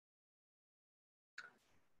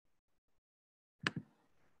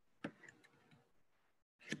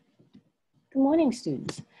Good morning,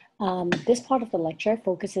 students. This part of the lecture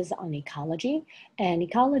focuses on ecology, and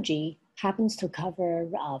ecology happens to cover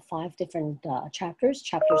 5 different chapters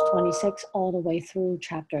 26 all the way through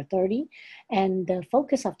chapter 30. And the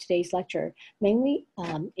focus of today's lecture mainly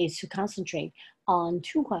is to concentrate on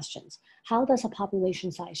 2 questions. How does a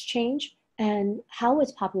population size change, and how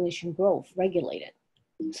is population growth regulated?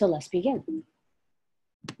 So let's begin.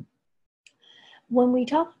 When we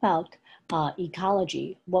talk about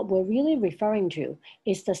ecology, what we're really referring to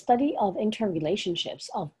is the study of interrelationships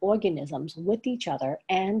of organisms with each other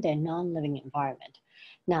and their non-living environment.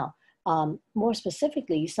 Now, more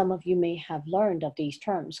specifically, some of you may have learned of these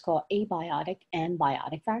terms called abiotic and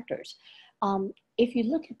biotic factors. If you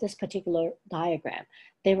look at this particular diagram,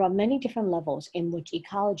 there are many different levels in which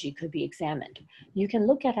ecology could be examined. You can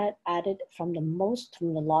look at it from the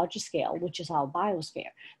largest scale, which is our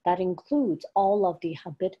biosphere. That includes all of the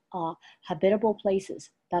habitable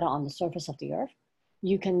places that are on the surface of the earth.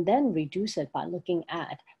 You can then reduce it by looking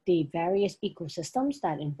at the various ecosystems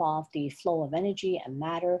that involve the flow of energy and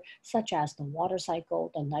matter, such as the water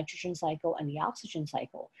cycle, the nitrogen cycle, and the oxygen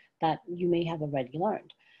cycle that you may have already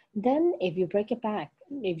learned. Then if you break it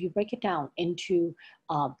down into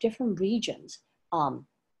different regions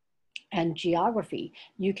and geography,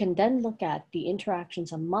 you can then look at the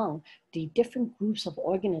interactions among the different groups of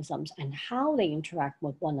organisms and how they interact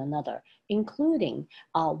with one another, including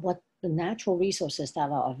what the natural resources that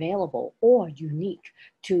are available or unique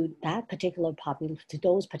to those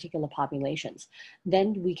particular populations.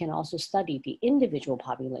 Then we can also study the individual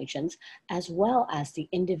populations as well as the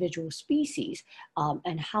individual species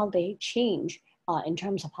and how they change in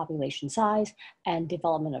terms of population size and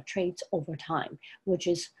development of traits over time, which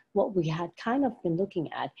is what we had kind of been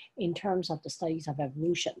looking at in terms of the studies of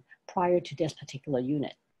evolution prior to this particular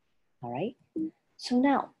unit. All right, so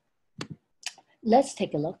now let's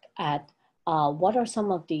take a look at what are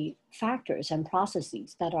some of the factors and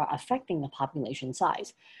processes that are affecting the population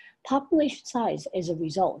size. Population size is a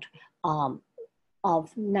result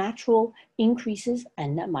of natural increases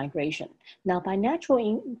and net migration. Now, by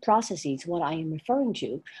natural processes, what I am referring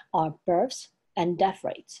to are births and death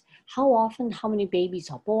rates. How often, how many babies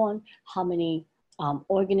are born, how many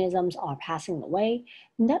organisms are passing away.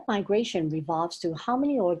 Net migration revolves to how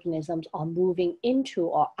many organisms are moving into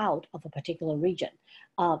or out of a particular region.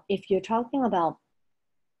 If you're talking about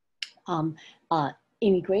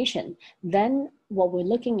immigration, then what we're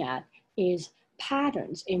looking at is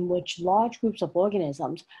patterns in which large groups of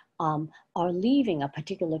organisms are leaving a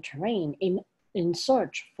particular terrain in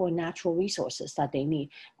search for natural resources that they need.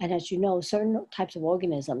 And as you know, certain types of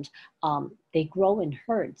organisms, they grow in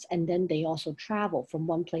herds, and then they also travel from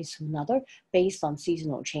one place to another based on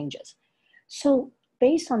seasonal changes. So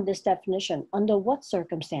based on this definition, under what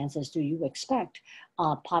circumstances do you expect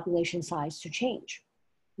population size to change?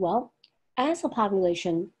 Well, as a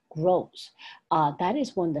population grows, that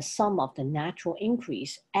is when the sum of the natural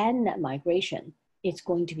increase and net migration is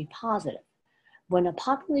going to be positive. When a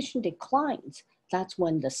population declines, that's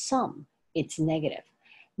when the sum is negative.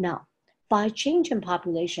 Now, by change in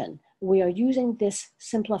population, we are using this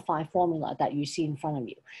simplified formula that you see in front of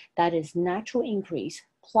you. That is natural increase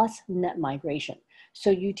plus net migration. So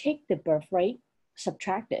you take the birth rate,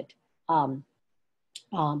 subtract it,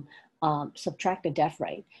 subtract the death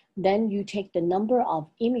rate. Then you take the number of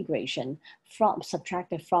immigration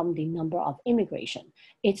subtracted from the number of immigration.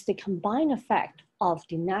 It's the combined effect of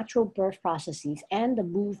the natural birth processes and the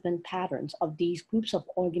movement patterns of these groups of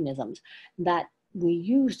organisms that we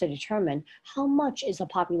use to determine how much is a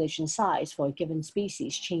population size for a given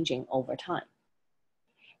species changing over time.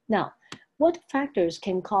 Now, what factors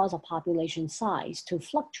can cause a population size to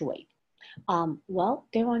fluctuate? Well,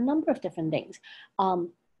 there are a number of different things.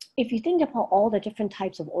 If you think about all the different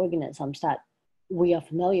types of organisms that we are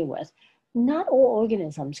familiar with, not all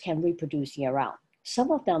organisms can reproduce year-round.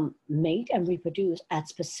 Some of them mate and reproduce at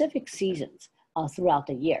specific seasons throughout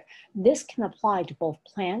the year. This can apply to both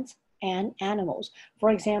plants and animals.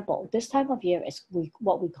 For example, this time of year is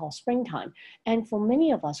what we call springtime. And for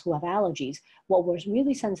many of us who have allergies, what we're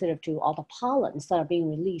really sensitive to are the pollens that are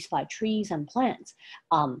being released by trees and plants.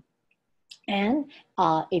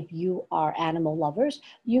 If you are animal lovers,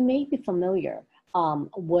 you may be familiar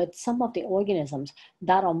with some of the organisms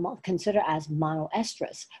that are considered as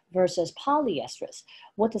monoestrous versus polyestrous.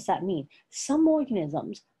 What does that mean? Some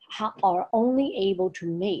organisms are only able to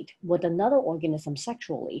mate with another organism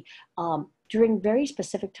sexually during very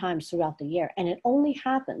specific times throughout the year, and it only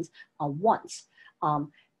happens once.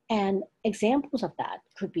 And examples of that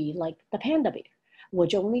could be like the panda bear.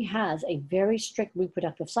 which only has a very strict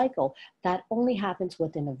reproductive cycle that only happens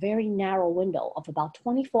within a very narrow window of about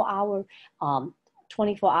 24 hours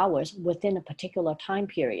within a particular time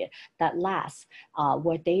period that lasts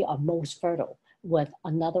where they are most fertile with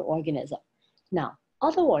another organism. Now,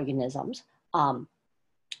 other organisms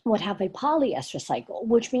would have a polyestrous cycle,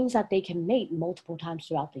 which means that they can mate multiple times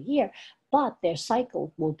throughout the year, but their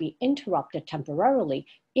cycle will be interrupted temporarily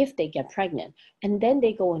if they get pregnant. And then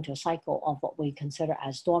they go into a cycle of what we consider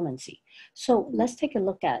as dormancy. So let's take a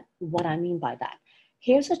look at what I mean by that.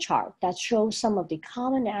 Here's a chart that shows some of the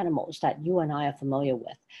common animals that you and I are familiar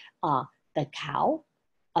with. The cow,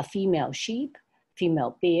 a female sheep,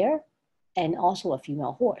 female bear, and also a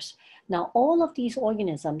female horse. Now, all of these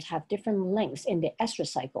organisms have different lengths in the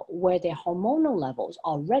estrous cycle where their hormonal levels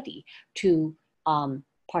are ready to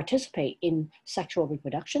participate in sexual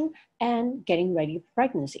reproduction and getting ready for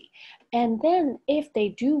pregnancy. And then if they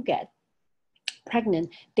do get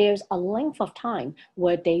pregnant, there's a length of time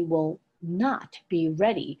where they will not be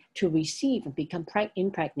ready to receive and become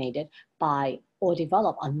impregnated by or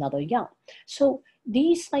develop another young. So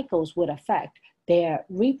these cycles would affect their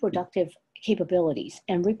reproductive capabilities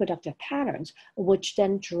and reproductive patterns, which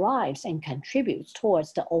then drives and contributes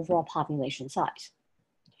towards the overall population size.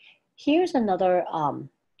 Here's another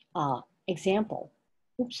example.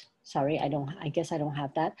 Oops, sorry, I guess I don't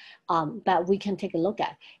have that. That we can take a look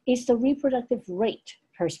at is the reproductive rate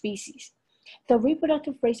per species. The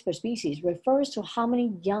reproductive rate per species refers to how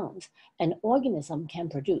many youngs an organism can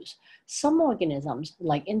produce. Some organisms,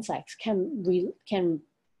 like insects, can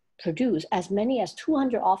produce as many as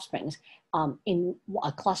 200 offsprings in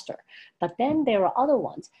a cluster. But then there are other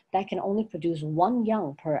ones that can only produce one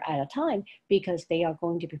young at a time because they are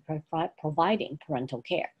going to be providing parental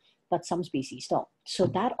care. But some species don't. So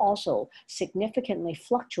that also significantly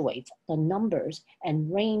fluctuates the numbers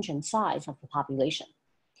and range and size of the population.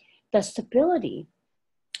 The stability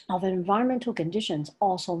of environmental conditions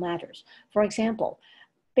also matters. For example,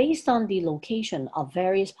 based on the location of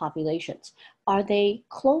various populations, are they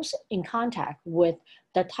close in contact with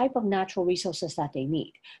the type of natural resources that they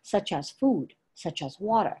need, such as food, such as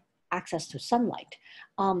water, access to sunlight?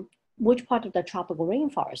 Which part of the tropical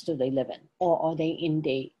rainforest do they live in? Or are they in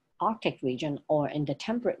the Arctic region or in the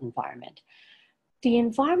temperate environment? The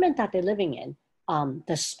environment that they're living in,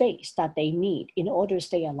 the space that they need in order to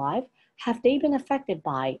stay alive, have they been affected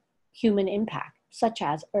by human impact, such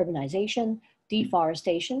as urbanization,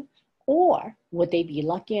 deforestation, or would they be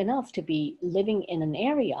lucky enough to be living in an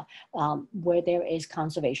area where there is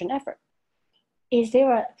conservation effort? Is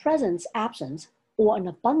there a presence, absence, or an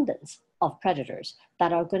abundance of predators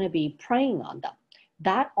that are going to be preying on them?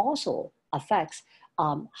 That also affects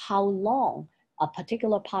how long a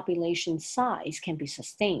particular population size can be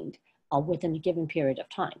sustained within a given period of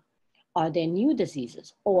time. Are there new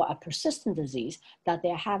diseases or a persistent disease that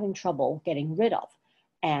they're having trouble getting rid of?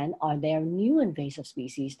 And are there new invasive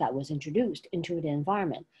species that was introduced into the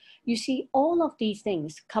environment? You see, all of these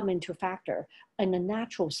things come into factor in a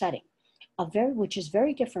natural setting, which is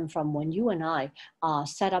very different from when you and I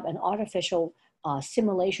set up an artificial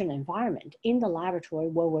simulation environment in the laboratory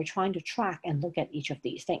where we're trying to track and look at each of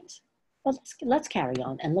these things. But let's carry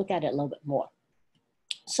on and look at it a little bit more.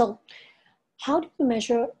 So how do you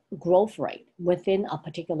measure growth rate within a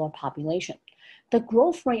particular population? The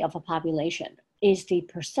growth rate of a population is the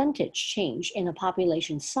percentage change in a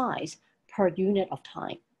population size per unit of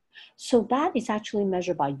time. So that is actually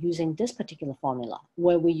measured by using this particular formula,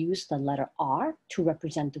 where we use the letter R to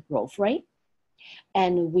represent the growth rate,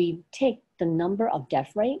 and we take the number of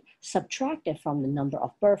death rate subtracted from the number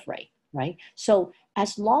of birth rate, right? So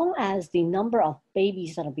as long as the number of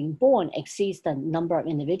babies that are being born exceeds the number of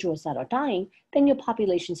individuals that are dying, then your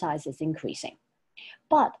population size is increasing.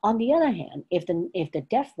 But on the other hand, if the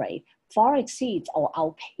death rate far exceeds or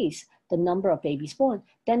outpaces the number of babies born,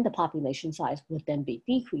 then the population size would then be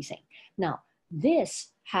decreasing. Now, this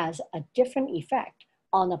has a different effect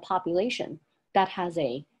on a population that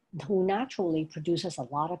who naturally produces a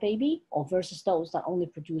lot of baby or versus those that only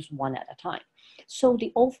produce one at a time. So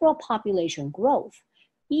the overall population growth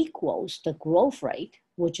equals the growth rate,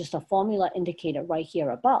 which is the formula indicated right here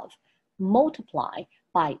above, multiplied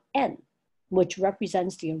by N, which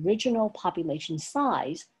represents the original population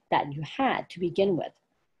size that you had to begin with.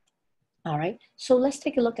 All right, so let's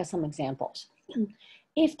take a look at some examples.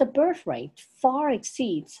 If the birth rate far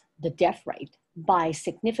exceeds the death rate by a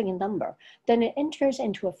significant number, then it enters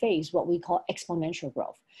into a phase what we call exponential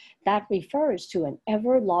growth. That refers to an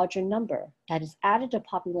ever larger number that is added to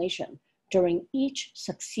population during each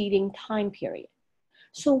succeeding time period.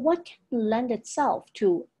 So what can lend itself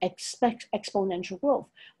to exponential growth,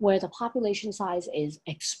 where the population size is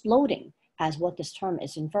exploding, as what this term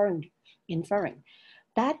is inferring?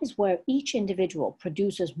 That is where each individual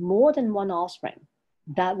produces more than one offspring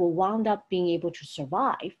that will wound up being able to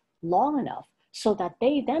survive long enough so that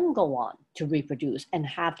they then go on to reproduce and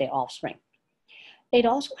have their offspring. It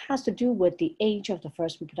also has to do with the age of the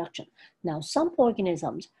first reproduction. Now, some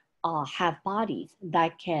organisms have bodies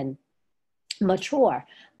that can mature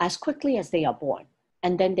as quickly as they are born,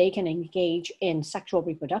 and then they can engage in sexual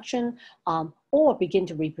reproduction or begin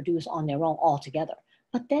to reproduce on their own altogether.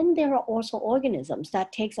 But then there are also organisms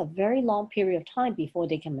that takes a very long period of time before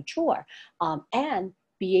they can mature and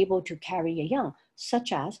be able to carry a young,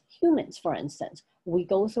 such as humans, for instance. We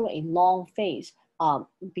go through a long phase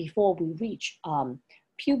before we reach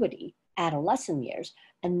puberty, adolescent years,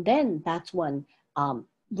 and then that's when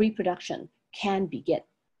reproduction can begin.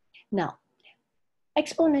 Now,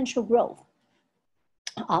 exponential growth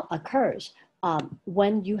occurs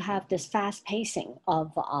when you have this fast pacing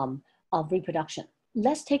of reproduction.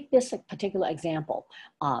 Let's take this particular example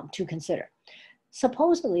to consider.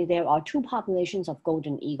 Supposedly, there are two populations of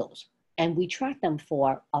golden eagles, and we track them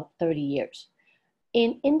for 30 years.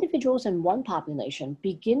 Individuals in one population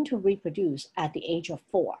begin to reproduce at the age of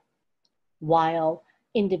 4, while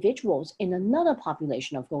individuals in another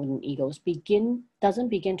population of golden eagles doesn't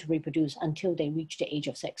begin to reproduce until they reach the age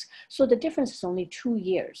of 6. So the difference is only 2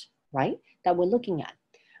 years, right, that we're looking at.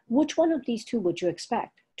 Which one of these two would you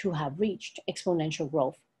expect to have reached exponential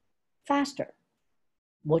growth faster?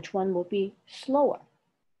 Which one will be slower?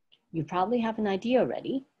 You probably have an idea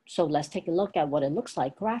already, so let's take a look at what it looks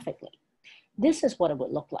like graphically. This is what it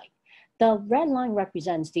would look like. The red line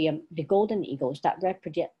represents the golden eagles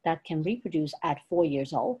that can reproduce at 4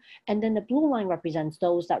 years old, and then the blue line represents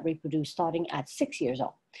those that reproduce starting at 6 years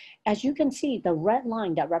old. As you can see, the red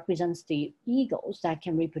line that represents the eagles that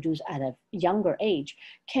can reproduce at a younger age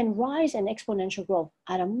can rise in exponential growth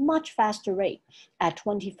at a much faster rate at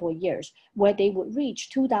 24 years, where they would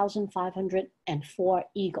reach 2,504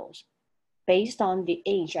 eagles based on the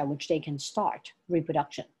age at which they can start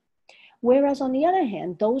reproduction. Whereas on the other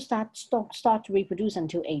hand, those that start to reproduce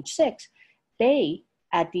until age 6, they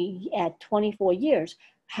at 24 years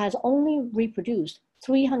has only reproduced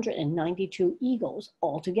 392 eagles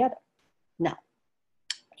altogether. Now,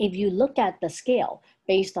 if you look at the scale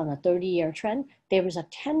based on a 30-year trend, there is a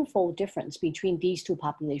 10-fold difference between these two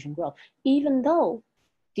population growth, even though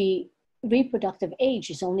the reproductive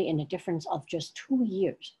age is only in a difference of just 2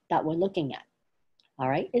 years that we're looking at. All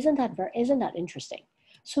right, isn't that interesting?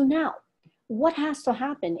 So now, what has to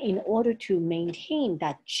happen in order to maintain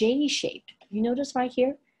that J-shaped? You notice right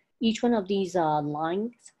here, each one of these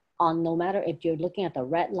lines, no matter if you're looking at the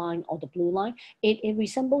red line or the blue line, it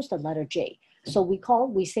resembles the letter J. So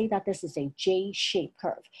we say that this is a J-shaped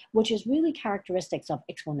curve, which is really characteristics of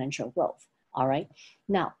exponential growth. All right.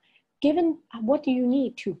 Now, given what do you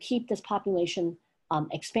need to keep this population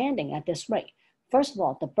expanding at this rate? First of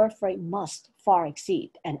all, the birth rate must far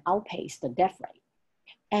exceed and outpace the death rate.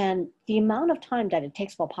 And the amount of time that it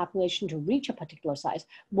takes for a population to reach a particular size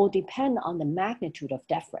will depend on the magnitude of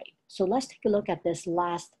death rate. So let's take a look at this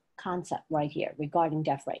last concept right here regarding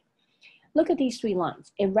death rate. Look at these 3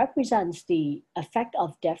 lines. It represents the effect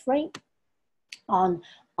of death rate on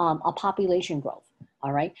a population growth,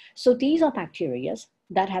 all right? So these are bacteria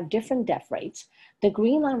that have different death rates. The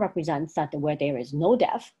green line represents that where there is no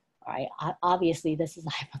death, all right? Obviously, this is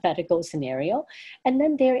a hypothetical scenario. And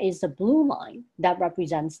then there is the blue line that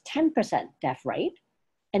represents 10% death rate.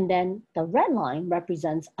 And then the red line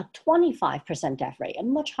represents a 25% death rate, a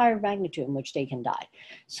much higher magnitude in which they can die.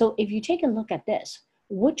 So if you take a look at this,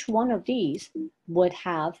 which one of these would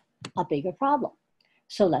have a bigger problem?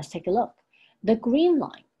 So let's take a look. The green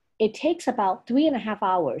line, it takes about 3.5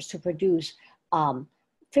 hours to produce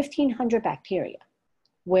 1,500 bacteria,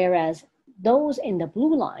 whereas those in the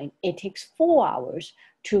blue line, it takes 4 hours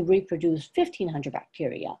to reproduce 1,500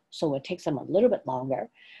 bacteria. So it takes them a little bit longer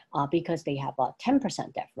because they have a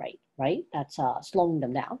 10% death rate, right? That's slowing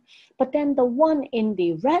them down. But then the one in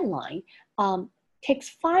the red line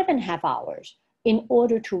takes 5.5 hours in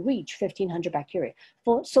order to reach 1,500 bacteria.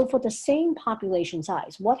 So for the same population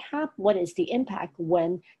size, what is the impact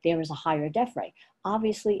when there is a higher death rate?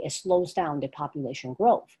 Obviously, it slows down the population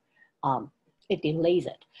growth. It delays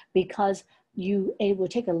it because it will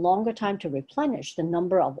take a longer time to replenish the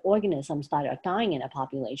number of organisms that are dying in a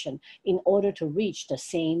population in order to reach the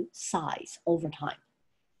same size over time.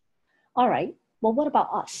 All right, well, what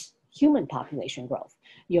about us? Human population growth.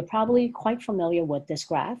 You're probably quite familiar with this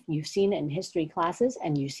graph. You've seen it in history classes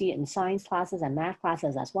and you see it in science classes and math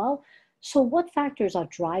classes as well. So what factors are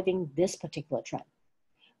driving this particular trend?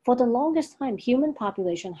 For the longest time, human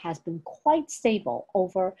population has been quite stable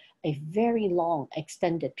over a very long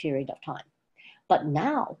extended period of time. But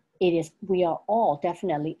now we are all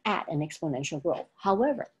definitely at an exponential growth.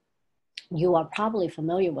 However, you are probably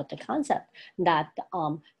familiar with the concept that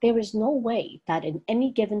there is no way that in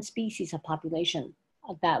any given species of population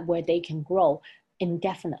where they can grow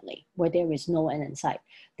indefinitely, where there is no end in sight.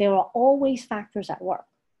 There are always factors at work.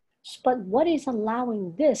 But what is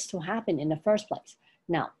allowing this to happen in the first place?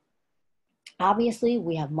 Now, obviously,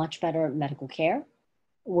 we have much better medical care.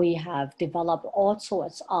 We have developed all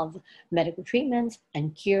sorts of medical treatments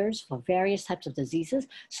and cures for various types of diseases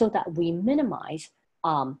so that we minimize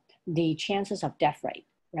the chances of death rate,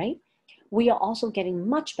 right? We are also getting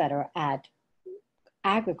much better at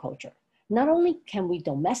agriculture. Not only can we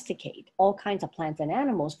domesticate all kinds of plants and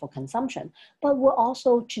animals for consumption, but we'll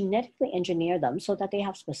also genetically engineer them so that they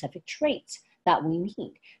have specific traits that we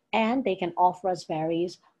need. And they can offer us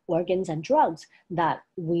various organs and drugs that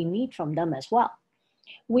we need from them as well.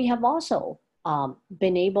 We have also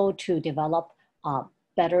been able to develop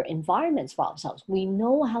better environments for ourselves. We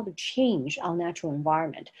know how to change our natural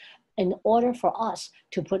environment in order for us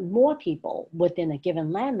to put more people within a given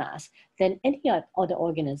landmass than any other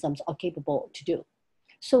organisms are capable to do.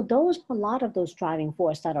 So those are a lot of those driving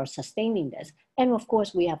forces that are sustaining this. And of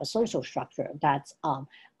course, we have a social structure that's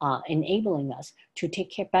enabling us to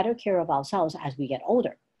take better care of ourselves as we get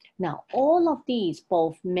older. Now, all of these,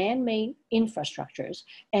 both man-made infrastructures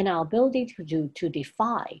and our ability to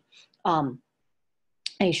defy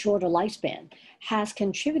a shorter lifespan has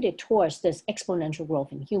contributed towards this exponential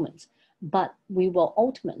growth in humans. But we will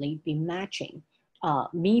ultimately be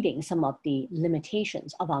meeting some of the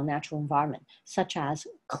limitations of our natural environment, such as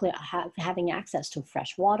having access to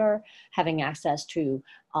fresh water, having access to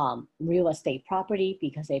real estate property,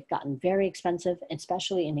 because they've gotten very expensive,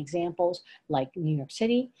 especially in examples like New York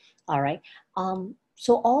City, all right?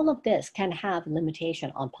 So all of this can have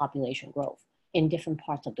limitation on population growth in different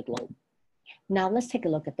parts of the globe. Now let's take a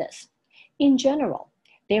look at this. In general,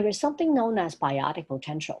 there is something known as biotic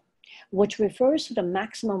potential, which refers to the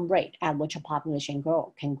maximum rate at which a population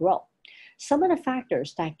can grow. Some of the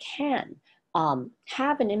factors that can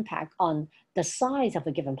have an impact on the size of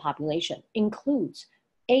a given population includes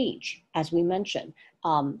age, as we mentioned,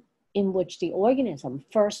 in which the organism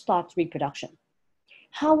first starts reproduction.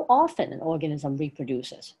 How often an organism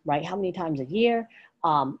reproduces, right? How many times a year,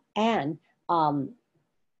 and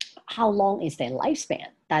how long is their lifespan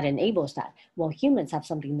that enables that? Well, humans have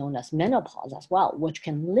something known as menopause as well, which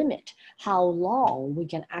can limit how long we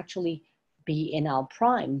can actually be in our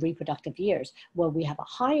prime reproductive years, where we have a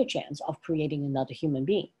higher chance of creating another human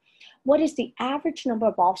being. What is the average number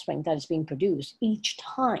of offspring that is being produced each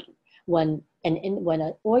time when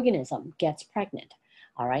an organism gets pregnant?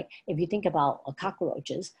 All right, if you think about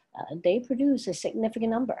cockroaches, they produce a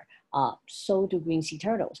significant number. So do green sea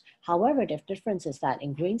turtles. However, the difference is that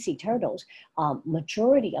in green sea turtles,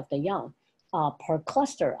 majority of the young per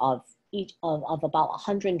cluster of about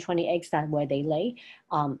 120 eggs where they lay,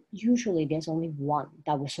 usually there's only one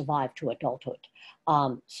that will survive to adulthood.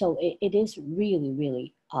 So it is really,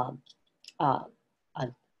 really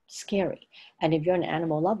scary. And if you're an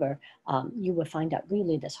animal lover, you would find that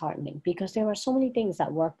really disheartening, because there are so many things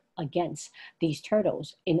that work against these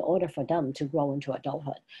turtles in order for them to grow into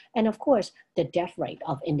adulthood. And of course, the death rate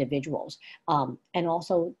of individuals, and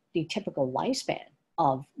also the typical lifespan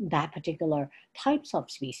of that particular types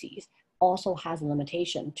of species also has a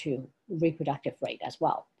limitation to reproductive rate as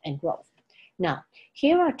well and growth. Now,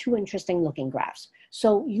 here are two interesting looking graphs.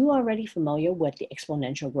 So you are already familiar with the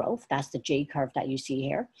exponential growth. That's the J curve that you see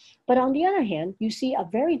here. But on the other hand, you see a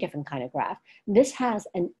very different kind of graph. This has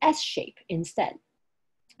an S shape instead.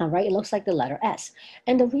 All right, it looks like the letter S.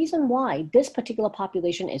 And the reason why this particular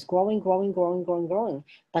population is growing,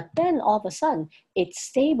 but then all of a sudden it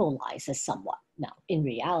stabilizes somewhat. Now, in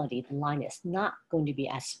reality, the line is not going to be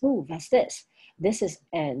as smooth as this. This is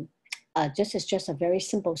just a very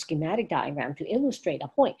simple schematic diagram to illustrate a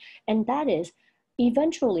point. And that is,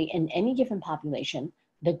 eventually in any given population,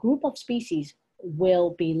 the group of species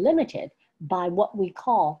will be limited by what we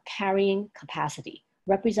call carrying capacity,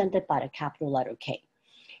 represented by the capital letter K.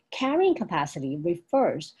 Carrying capacity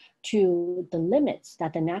refers to the limits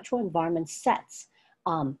that the natural environment sets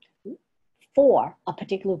for a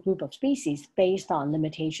particular group of species based on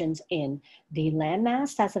limitations in the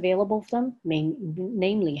landmass that's available for them,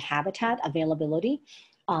 namely habitat availability,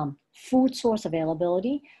 food source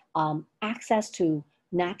availability, access to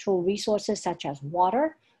natural resources such as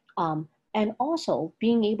water, and also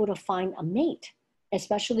being able to find a mate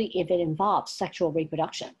especially if it involves sexual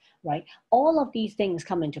reproduction, right? All of these things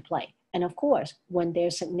come into play. And of course, when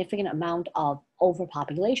there's significant amount of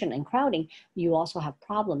overpopulation and crowding, you also have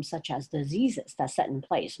problems such as diseases that set in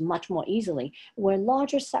place much more easily, where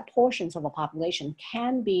larger set portions of a population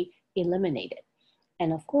can be eliminated.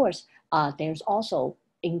 And of course, there's also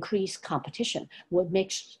increased competition,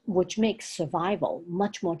 which makes survival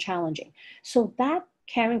much more challenging. So that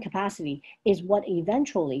carrying capacity is what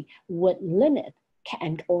eventually would limit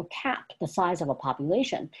or cap the size of a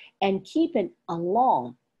population and keep it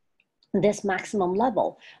along this maximum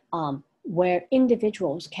level, where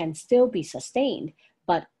individuals can still be sustained,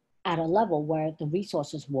 but at a level where the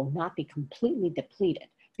resources will not be completely depleted,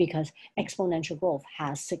 because exponential growth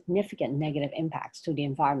has significant negative impacts to the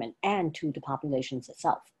environment and to the populations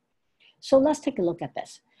itself. So let's take a look at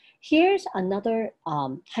this. Here's another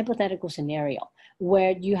hypothetical scenario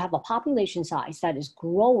where you have a population size that is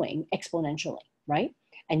growing exponentially, right?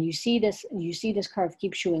 And you see this curve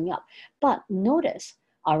keep shooting up. But notice,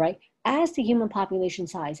 all right, as the human population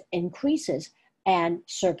size increases and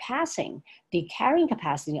surpassing the carrying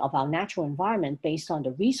capacity of our natural environment based on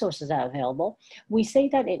the resources that are available, we say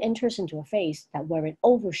that it enters into a phase where it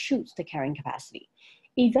overshoots the carrying capacity.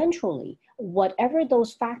 Eventually, whatever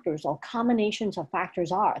those factors or combinations of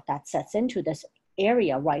factors are that sets into this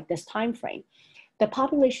area, right, this time frame, the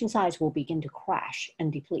population size will begin to crash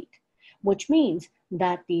and deplete, which means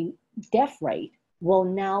that the death rate will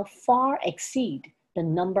now far exceed the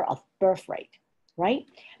number of birth rate, right?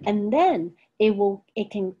 And then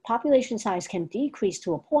population size can decrease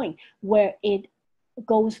to a point where it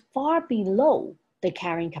goes far below the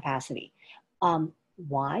carrying capacity.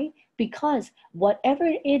 Why? Because whatever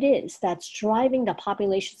it is that's driving the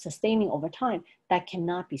population sustaining over time, that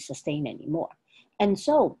cannot be sustained anymore. And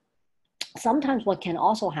so sometimes what can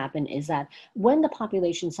also happen is that when the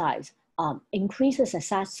population size increases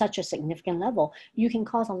at such a significant level, you can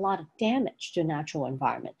cause a lot of damage to natural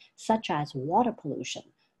environment, such as water pollution,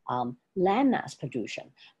 landmass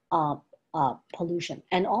pollution,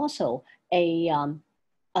 and also a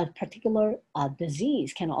particular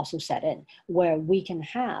disease can also set in, where we can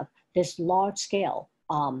have this large scale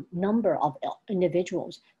number of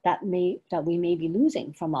individuals that we may be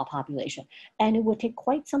losing from our population. And it would take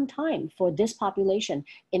quite some time for this population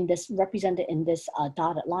represented in this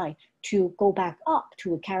dotted line to go back up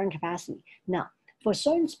to a carrying capacity. Now, for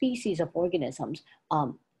certain species of organisms,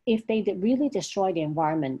 if they really destroy the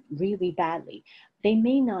environment really badly, they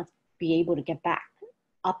may not be able to get back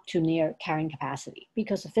up to near carrying capacity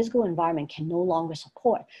because the physical environment can no longer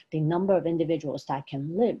support the number of individuals that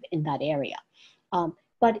can live in that area.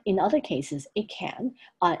 But in other cases, it can,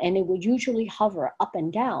 and it will usually hover up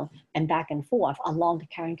and down and back and forth along the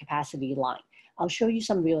carrying capacity line. I'll show you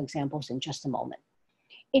some real examples in just a moment.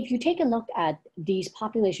 If you take a look at these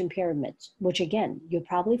population pyramids, which again, you're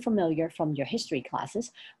probably familiar from your history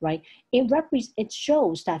classes, right? It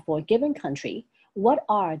shows that for a given country, what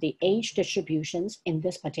are the age distributions in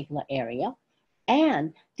this particular area,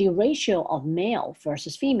 and the ratio of male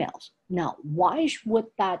versus females. Now, why would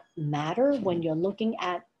that matter when you're looking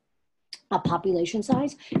at a population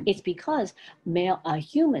size? It's because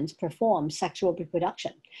humans perform sexual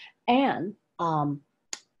reproduction, and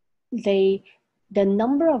the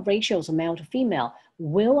number of ratios of male to female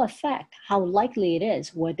will affect how likely it is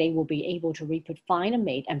where they will be able to find a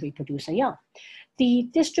mate and reproduce a young. The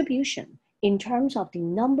distribution in terms of the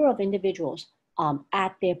number of individuals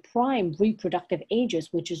at their prime reproductive ages,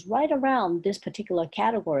 which is right around this particular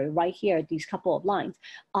category right here, these couple of lines,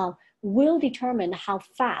 will determine how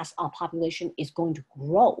fast our population is going to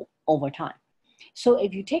grow over time. So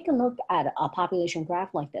if you take a look at a population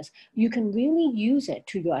graph like this, you can really use it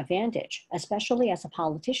to your advantage, especially as a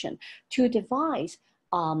politician, to devise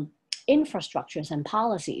infrastructures and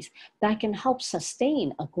policies that can help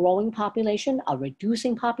sustain a growing population, a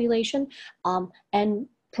reducing population, and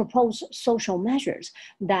propose social measures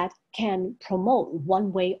that can promote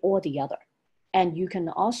one way or the other. And you can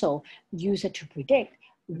also use it to predict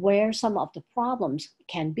where some of the problems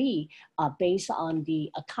can be based on the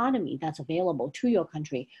economy that's available to your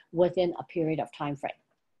country within a period of time frame.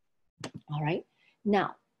 All right.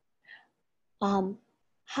 Now,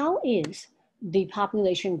 how is the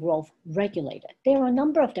population growth regulated? There are a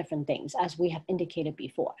number of different things, as we have indicated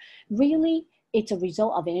before. Really, it's a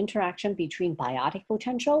result of an interaction between biotic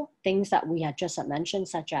potential, things that we had just mentioned,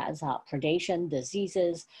 such as predation,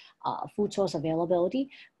 diseases, food source availability,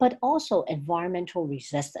 but also environmental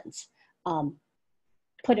resistance.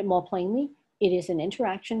 Put it more plainly, it is an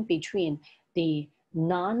interaction between the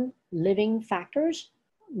non-living factors,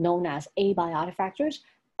 known as abiotic factors,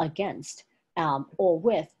 against or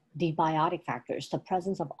with the biotic factors, the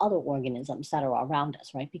presence of other organisms that are around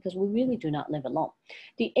us, right? Because we really do not live alone.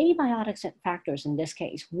 The abiotic factors in this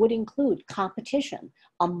case would include competition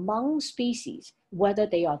among species, whether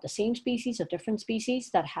they are the same species or different species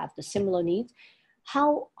that have the similar needs.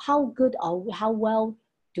 How good are how well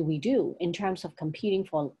do we do in terms of competing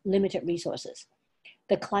for limited resources?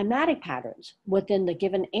 The climatic patterns within the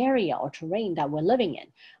given area or terrain that we're living in,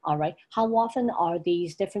 all right? How often are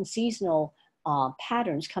these different seasonal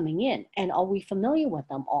patterns coming in, and are we familiar with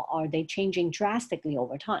them, or are they changing drastically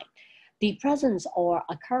over time? The presence or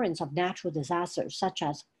occurrence of natural disasters such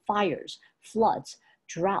as fires, floods,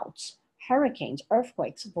 droughts, hurricanes,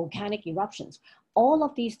 earthquakes, volcanic eruptions, all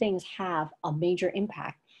of these things have a major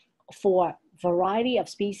impact for a variety of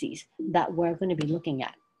species that we're going to be looking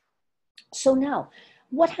at. So now,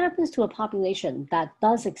 what happens to a population that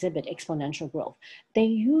does exhibit exponential growth? They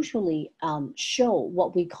usually show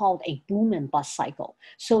what we call a boom and bust cycle.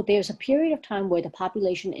 So there's a period of time where the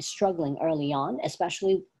population is struggling early on,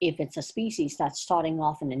 especially if it's a species that's starting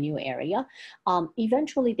off in a new area.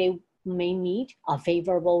 Eventually, they may meet a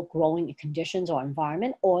favorable growing conditions or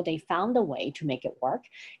environment, or they found a way to make it work.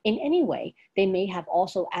 In any way, they may have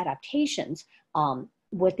also adaptations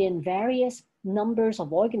within various numbers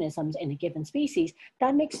of organisms in a given species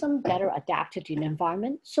that makes them better adapted to the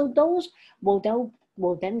environment. So those will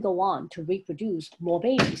then go on to reproduce more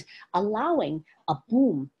babies, allowing a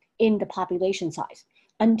boom in the population size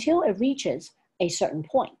until it reaches a certain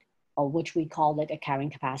point, which we call it a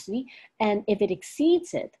carrying capacity. And if it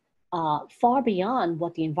exceeds it far beyond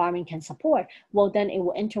what the environment can support, well, then it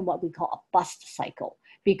will enter what we call a bust cycle,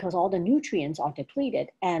 because all the nutrients are depleted.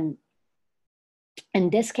 And in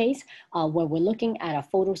this case, where we're looking at a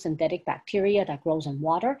photosynthetic bacteria that grows in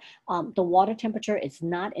water, the water temperature is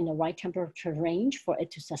not in the right temperature range for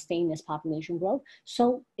it to sustain this population growth,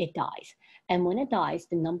 so it dies. And when it dies,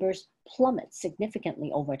 the numbers plummet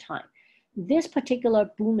significantly over time. This particular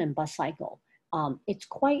boom and bust cycle, it's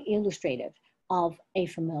quite illustrative of a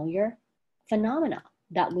familiar phenomena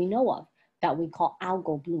that we know of that we call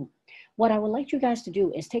algal bloom. What I would like you guys to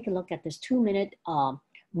do is take a look at this 2-minute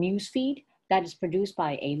news feed that is produced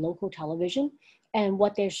by a local television. And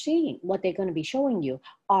what they're seeing, what they're going to be showing you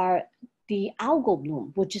are the algal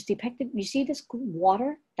bloom, which is depicted. You see this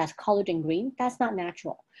water that's colored in green? That's not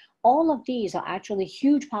natural. All of these are actually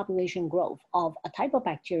huge population growth of a type of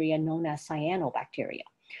bacteria known as cyanobacteria.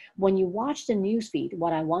 When you watch the newsfeed,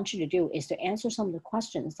 what I want you to do is to answer some of the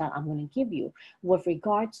questions that I'm going to give you with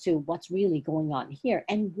regards to what's really going on here,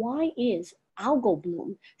 and why is algal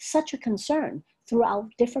bloom such a concern throughout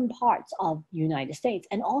different parts of the United States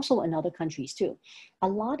and also in other countries too. A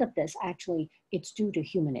lot of this actually, it's due to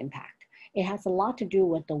human impact. It has a lot to do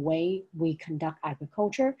with the way we conduct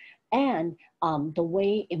agriculture and the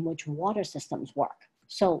way in which water systems work.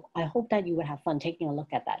 So I hope that you would have fun taking a look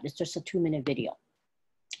at that. It's just a 2-minute video.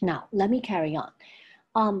 Now, let me carry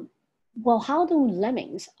on. Well, how do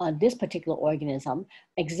lemmings, this particular organism,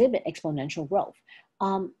 exhibit exponential growth?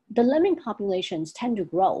 The lemming populations tend to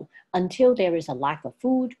grow until there is a lack of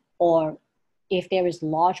food, or if there is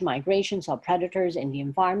large migrations of predators in the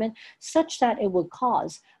environment, such that it would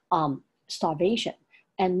cause starvation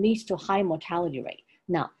and leads to high mortality rate.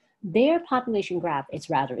 Now, their population graph is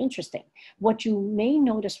rather interesting. What you may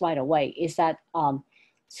notice right away is that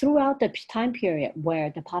throughout the time period where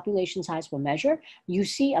the population size will measure, you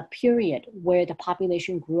see a period where the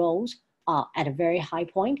population grows at a very high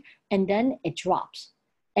point, and then it drops.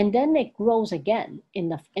 And then it grows again in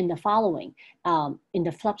the following, in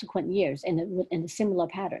the subsequent years in a similar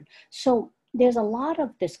pattern. So there's a lot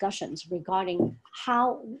of discussions regarding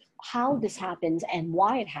how this happens and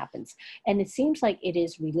why it happens. And it seems like it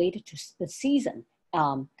is related to the season,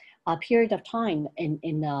 a period of time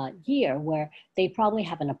in a year where they probably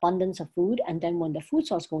have an abundance of food, and then when the food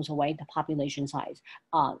source goes away, the population size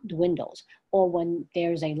dwindles, or when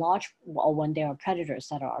there's a large, or when there are predators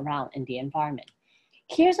that are around in the environment.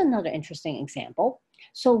 Here's another interesting example.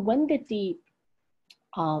 So when did the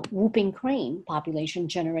whooping crane population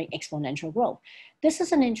generate exponential growth? This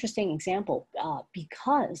is an interesting example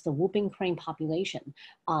because the whooping crane population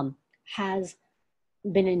has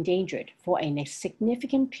been endangered for a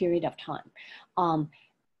significant period of time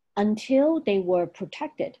until they were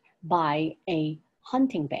protected by a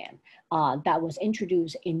hunting ban that was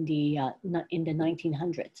introduced in the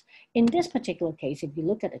 1900s. In this particular case, if you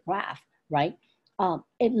look at the graph, right,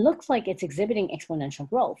 it looks like it's exhibiting exponential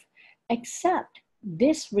growth, except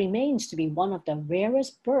this remains to be one of the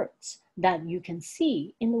rarest birds that you can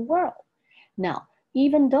see in the world. Now,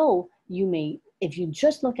 even though you may if you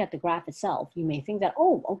just look at the graph itself, you may think that,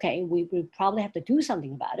 oh, okay, we probably have to do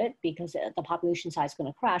something about it because the population size is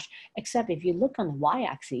going to crash. Except if you look on the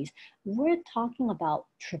y-axis, we're talking about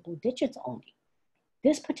triple digits only.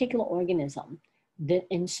 This particular organism,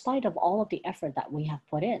 in spite of all of the effort that we have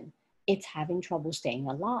put in, it's having trouble staying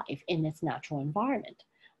alive in its natural environment.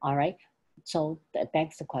 All right. So that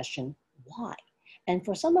begs the question, why? And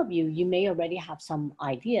for some of you, you may already have some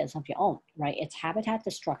ideas of your own, right? It's habitat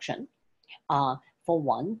destruction, for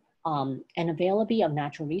one, and availability of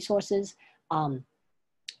natural resources,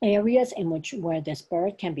 areas in where this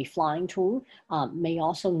bird can be flying to may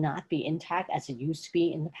also not be intact as it used to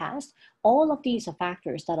be in the past. All of these are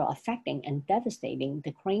factors that are affecting and devastating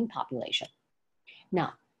the crane population.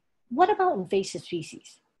 Now, what about invasive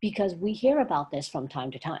species? Because we hear about this from time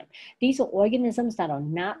to time. These are organisms that are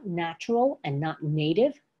not natural and not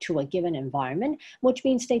native to a given environment, which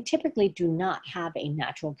means they typically do not have a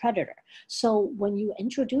natural predator. So when you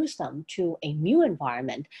introduce them to a new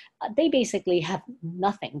environment, they basically have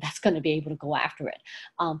nothing that's going to be able to go after it,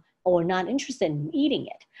 or not interested in eating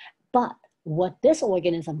it. But what this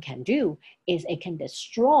organism can do is it can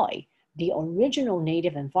destroy the original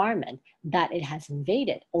native environment that it has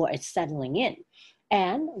invaded or it's settling in.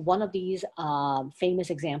 And one of these famous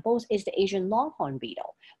examples is the Asian longhorn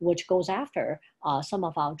beetle, which goes after some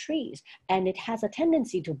of our trees. And it has a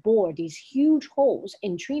tendency to bore these huge holes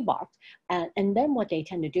in tree bark. And then what they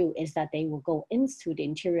tend to do is that they will go into the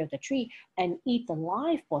interior of the tree and eat the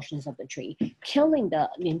live portions of the tree, killing the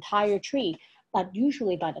entire tree. But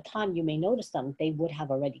usually by the time you may notice them, they would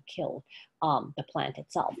have already killed the plant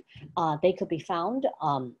itself. They could be found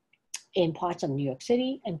in parts of New York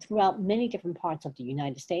City and throughout many different parts of the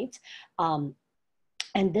United States. And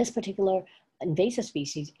this particular invasive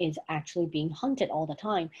species is actually being hunted all the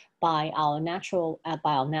time by our National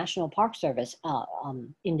Park Service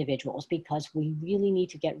individuals, because we really need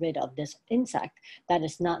to get rid of this insect that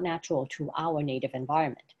is not natural to our native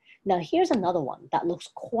environment. Now, here's another one that looks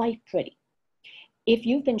quite pretty. If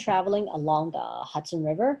you've been traveling along the Hudson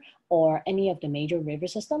River or any of the major river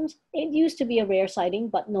systems, it used to be a rare sighting,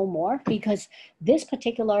 but no more, because this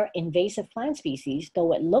particular invasive plant species,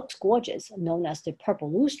 though it looks gorgeous, known as the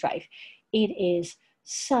purple loosestrife, it is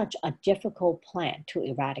such a difficult plant to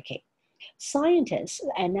eradicate. Scientists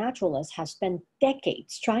and naturalists have spent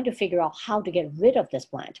decades trying to figure out how to get rid of this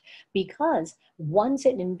plant, because once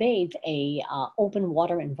it invades a open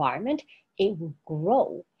water environment, it will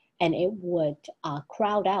grow and it would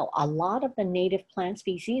crowd out a lot of the native plant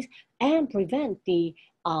species and prevent the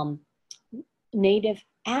native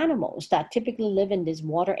animals that typically live in this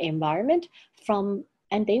water environment from,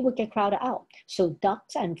 and they would get crowded out. So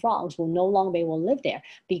ducks and frogs will no longer be able to live there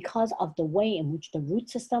because of the way in which the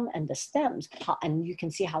root system and the stems, and you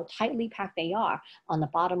can see how tightly packed they are on the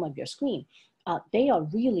bottom of your screen. They are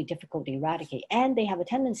really difficult to eradicate, and they have a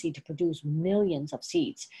tendency to produce millions of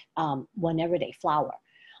seeds whenever they flower.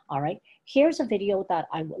 All right, here's a video that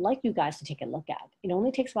I would like you guys to take a look at. It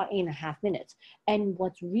only takes about 8.5 minutes. And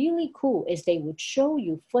what's really cool is they would show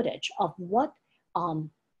you footage of what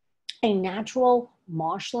a natural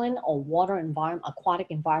marshland or water environment, aquatic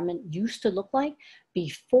environment used to look like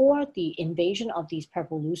before the invasion of these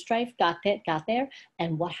purple loosestrife got there,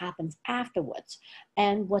 and what happens afterwards.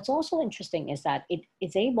 And what's also interesting is that it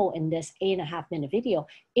is able, in this 8.5 minute video,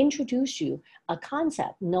 introduce you a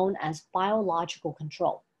concept known as biological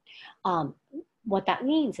control. What that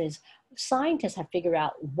means is scientists have figured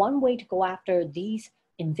out one way to go after these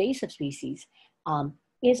invasive species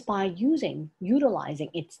is by utilizing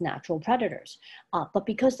its natural predators. But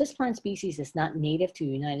because this plant species is not native to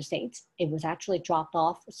the United States, it was actually dropped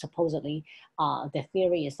off, supposedly. The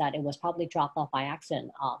theory is that it was probably dropped off by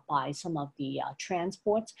accident by some of the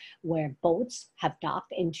transports where boats have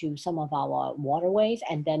docked into some of our waterways,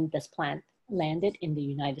 and then this plant landed in the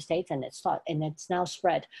United States, and it's now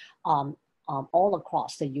spread all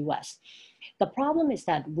across the US. The problem is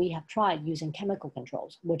that we have tried using chemical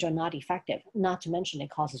controls, which are not effective, not to mention it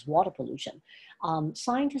causes water pollution.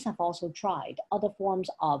 Scientists have also tried other forms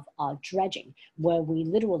of dredging, where we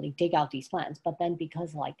literally dig out these plants, but then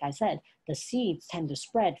because, like I said, the seeds tend to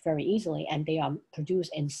spread very easily and they are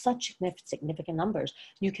produced in such significant numbers,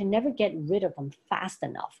 you can never get rid of them fast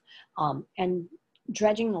enough. And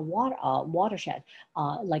dredging a watershed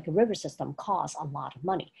like a river system costs a lot of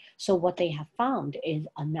money. So what they have found is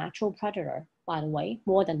a natural predator, by the way,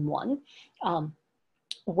 more than one,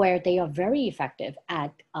 where they are very effective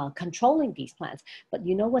at controlling these plants. But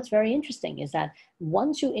you know what's very interesting is that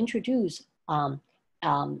once you introduce a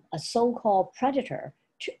so-called predator,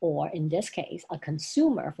 or in this case, a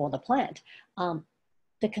consumer for the plant,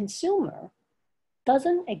 the consumer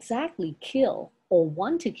doesn't exactly kill or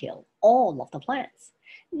want to kill all of the plants.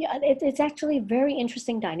 Yeah, it's actually a very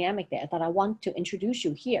interesting dynamic there that I want to introduce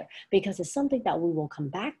you here, because it's something that we will come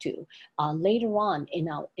back to later on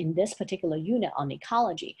in this particular unit on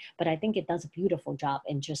ecology. But I think it does a beautiful job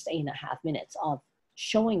in just 8.5 minutes of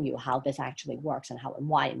showing you how this actually works and how and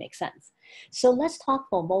why it makes sense. So let's talk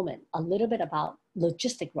for a moment a little bit about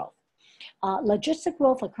logistic growth. Logistic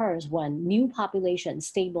growth occurs when new populations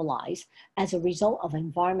stabilize as a result of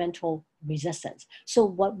environmental resistance. So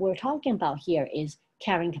what we're talking about here is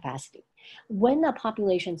carrying capacity. When a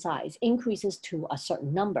population size increases to a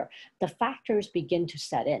certain number, the factors begin to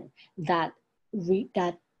set in that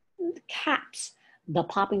caps the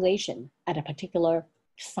population at a particular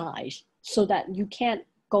size so that you can't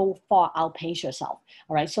go far outpace yourself.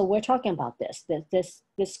 All right, so we're talking about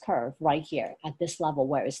this curve right here at this level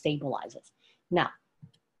where it stabilizes. Now,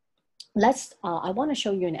 I want to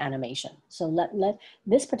show you an animation. So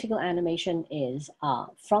this particular animation is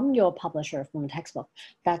from your publisher, from a textbook,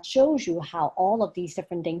 that shows you how all of these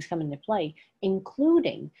different things come into play,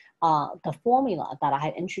 including the formula that I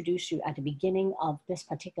had introduced you at the beginning of this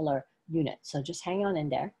particular unit. So just hang on in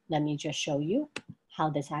there. Let me just show you how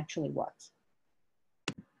this actually works.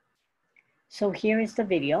 So here is the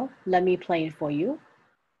video. Let me play it for you.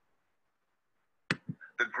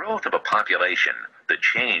 The growth of a population, the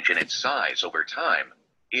change in its size over time,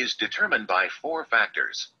 is determined by 4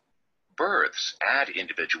 factors. Births add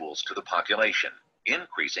individuals to the population,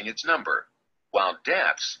 increasing its number, while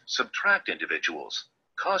deaths subtract individuals,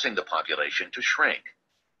 causing the population to shrink.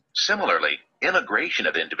 Similarly, immigration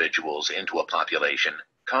of individuals into a population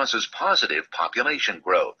causes positive population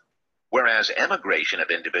growth, whereas emigration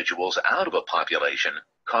of individuals out of a population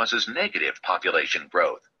causes negative population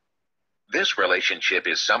growth. This relationship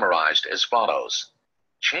is summarized as follows.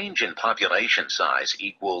 Change in population size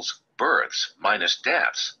equals births minus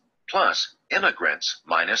deaths plus immigrants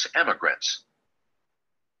minus emigrants.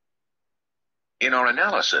 In our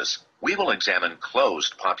analysis, we will examine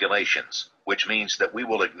closed populations, which means that we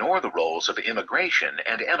will ignore the roles of immigration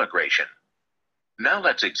and emigration. Now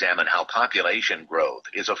let's examine how population growth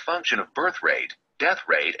is a function of birth rate, death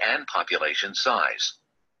rate, and population size.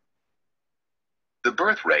 The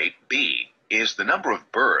birth rate, B, is the number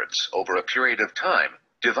of births over a period of time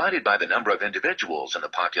divided by the number of individuals in the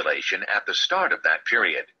population at the start of that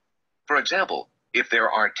period. For example, if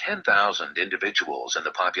there are 10,000 individuals in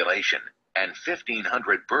the population and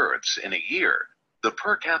 1,500 births in a year, the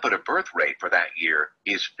per capita birth rate for that year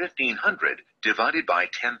is 1,500 divided by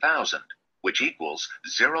 10,000, which equals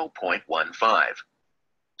 0.15.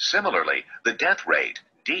 Similarly, the death rate,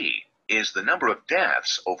 D, is the number of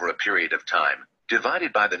deaths over a period of time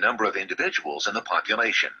divided by the number of individuals in the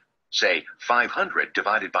population. Say 500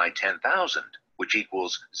 divided by 10,000, which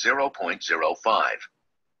equals 0.05.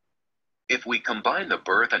 If we combine the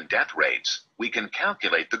birth and death rates, we can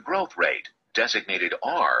calculate the growth rate, designated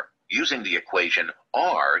R, using the equation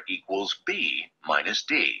R equals B minus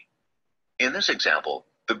D. In this example,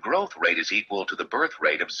 the growth rate is equal to the birth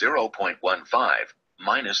rate of 0.15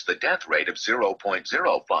 minus the death rate of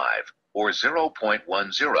 0.05, or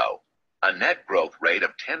 0.10, a net growth rate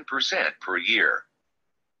of 10% per year.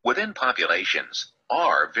 Within populations,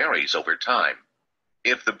 R varies over time.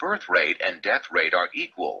 If the birth rate and death rate are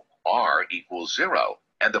equal, R equals 0,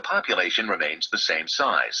 and the population remains the same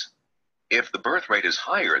size. If the birth rate is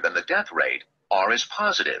higher than the death rate, R is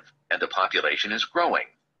positive, and the population is growing.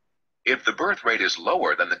 If the birth rate is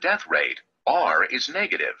lower than the death rate, R is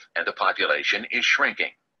negative, and the population is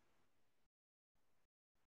shrinking.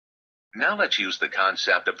 Now let's use the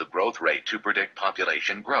concept of the growth rate to predict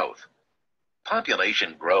population growth.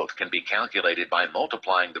 Population growth can be calculated by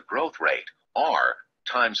multiplying the growth rate, R,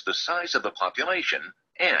 times the size of the population,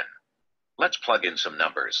 N. Let's plug in some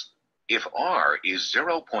numbers. If R is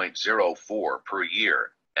 0.04 per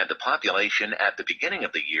year, and the population at the beginning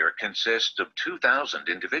of the year consists of 2,000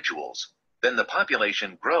 individuals, then the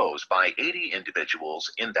population grows by 80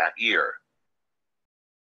 individuals in that year.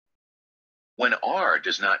 When R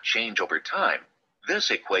does not change over time,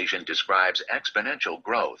 this equation describes exponential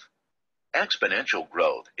growth. Exponential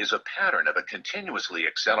growth is a pattern of a continuously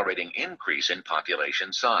accelerating increase in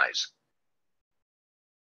population size.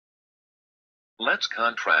 Let's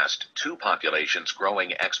contrast 2 populations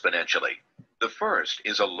growing exponentially. The first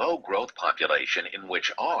is a low growth population in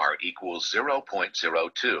which R equals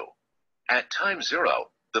 0.02. At time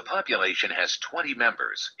 0, the population has 20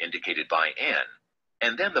 members, indicated by N,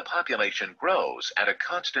 and then the population grows at a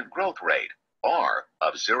constant growth rate, R,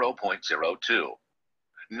 of 0.02.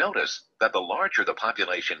 Notice that the larger the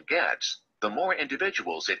population gets, the more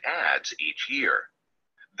individuals it adds each year.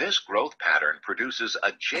 This growth pattern produces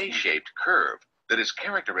a J-shaped curve that is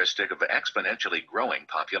characteristic of exponentially growing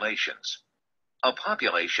populations. A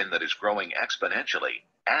population that is growing exponentially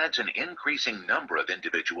adds an increasing number of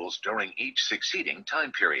individuals during each succeeding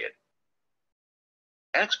time period.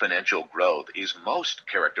 Exponential growth is most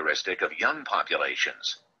characteristic of young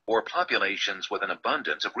populations, or populations with an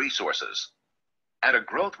abundance of resources. At a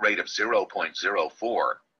growth rate of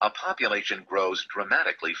 0.04, a population grows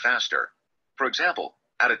dramatically faster. For example,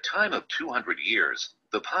 at a time of 200 years,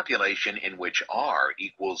 the population in which R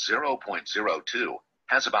equals 0.02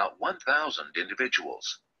 has about 1,000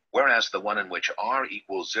 individuals, whereas the one in which R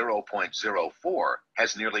equals 0.04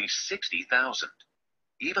 has nearly 60,000.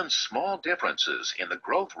 Even small differences in the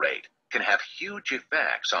growth rate can have huge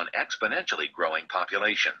effects on exponentially growing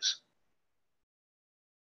populations.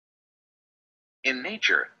 In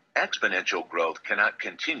nature, exponential growth cannot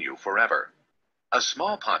continue forever. A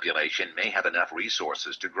small population may have enough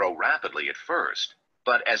resources to grow rapidly at first,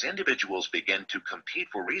 but as individuals begin to compete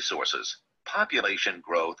for resources, population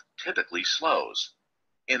growth typically slows.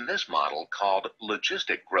 In this model called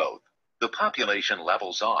logistic growth, the population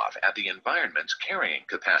levels off at the environment's carrying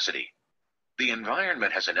capacity. The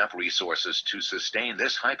environment has enough resources to sustain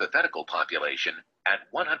this hypothetical population at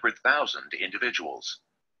 100,000 individuals.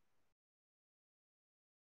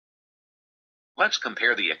 Let's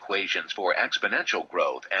compare the equations for exponential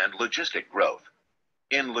growth and logistic growth.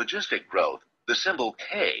 In logistic growth, the symbol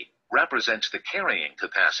K represents the carrying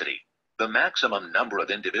capacity, the maximum number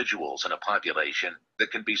of individuals in a population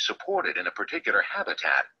that can be supported in a particular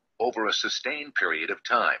habitat over a sustained period of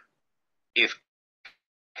time. If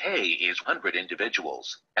K is 100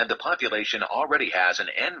 individuals, and the population already has an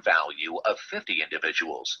N value of 50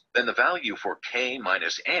 individuals, then the value for K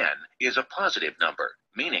minus N is a positive number,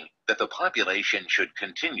 meaning that the population should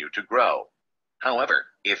continue to grow. However,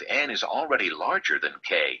 if N is already larger than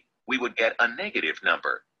K, we would get a negative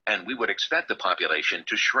number, and we would expect the population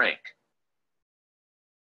to shrink.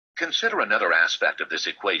 Consider another aspect of this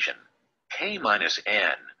equation. K minus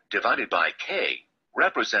N divided by K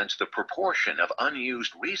represents the proportion of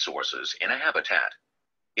unused resources in a habitat.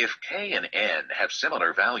 If K and N have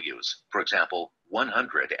similar values, for example,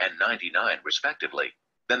 100 and 99 respectively,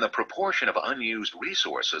 then the proportion of unused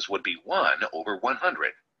resources would be 1 over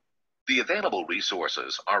 100. The available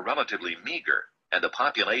resources are relatively meager, and the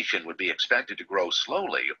population would be expected to grow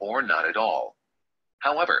slowly or not at all.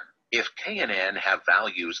 However, if K and N have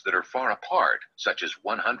values that are far apart, such as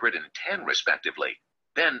 100 and 10 respectively,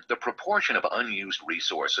 then the proportion of unused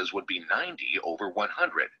resources would be 90 over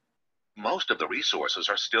 100. Most of the resources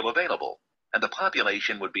are still available, and the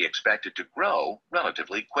population would be expected to grow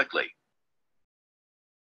relatively quickly.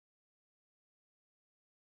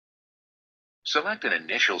 Select an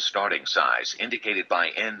initial starting size indicated by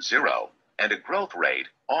N0 and a growth rate,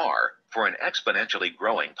 R, for an exponentially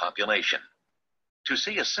growing population. To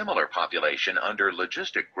see a similar population under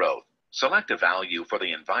logistic growth, select a value for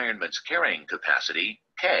the environment's carrying capacity,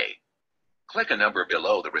 K. Click a number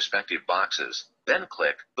below the respective boxes, then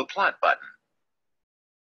click the Plot button.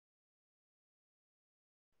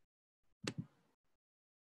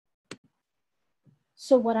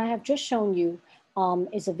 So what I have just shown you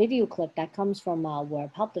is a video clip that comes from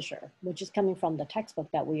our publisher, which is coming from the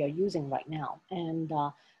textbook that we are using right now. And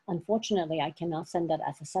unfortunately, I cannot send that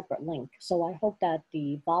as a separate link. So I hope that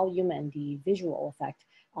the volume and the visual effect,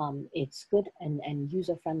 it's good and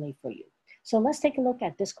user-friendly for you. So let's take a look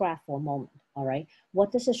at this graph for a moment, all right?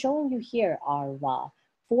 What this is showing you here are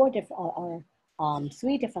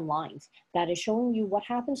three different lines that is showing you what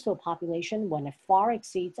happens to a population when it far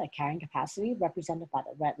exceeds a carrying capacity, represented by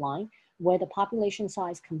the red line, where the population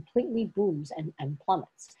size completely booms and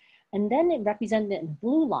plummets. And then it represented in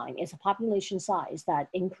blue line is a population size that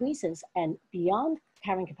increases and beyond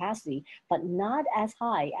carrying capacity, but not as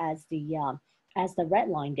high as the red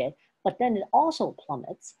line did, but then it also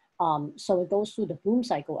plummets. So it goes through the boom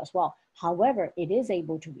cycle as well. However, it is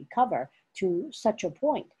able to recover to such a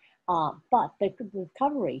point. But the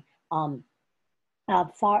recovery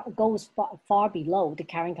goes far below the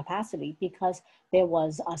carrying capacity because there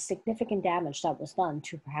was a significant damage that was done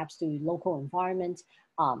to perhaps the local environment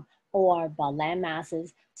or the land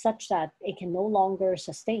masses, such that it can no longer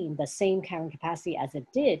sustain the same carrying capacity as it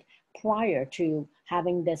did prior to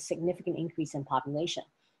having this significant increase in population.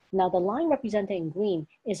 Now, the line represented in green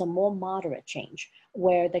is a more moderate change,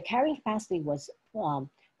 where the carrying capacity was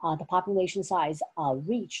the population size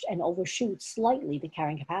reached and overshoots slightly the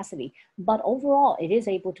carrying capacity, but overall it is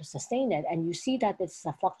able to sustain it, and you see that this is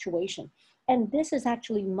a fluctuation. And this is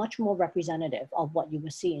actually much more representative of what you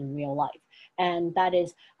will see in real life. And that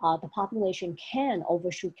is the population can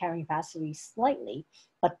overshoot carrying capacity slightly,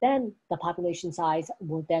 but then the population size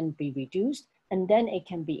will then be reduced and then it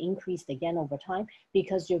can be increased again over time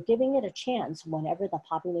because you're giving it a chance whenever the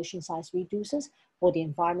population size reduces for the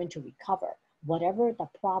environment to recover, whatever the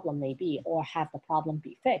problem may be, or have the problem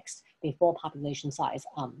be fixed before population size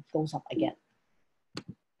goes up again.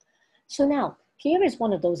 So now, here is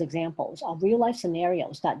one of those examples of real life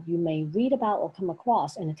scenarios that you may read about or come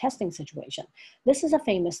across in a testing situation. This is a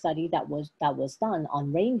famous study that was done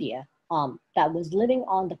on reindeer that was living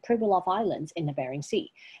on the Pribilof Islands in the Bering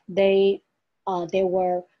Sea.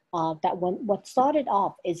 What started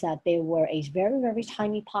off is that there were a very, very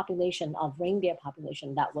tiny population of reindeer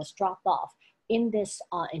population that was dropped off in this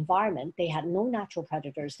environment. They had no natural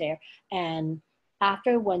predators there, and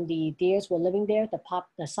after, when the deers were living there,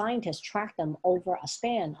 the scientists tracked them over a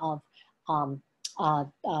span of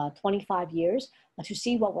 25 years to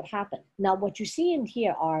see what would happen. Now, what you see in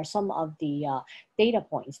here are some of the data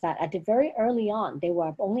points that at the very early on, there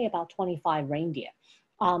were only about 25 reindeer,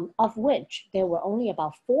 of which there were only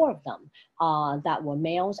about 4 of them that were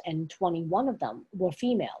males and 21 of them were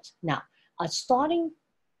females. Now, a starting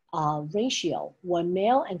ratio where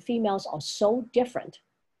male and females are so different.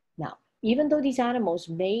 Now, even though these animals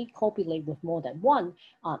may copulate with more than one,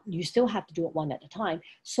 you still have to do it one at a time.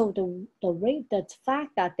 So the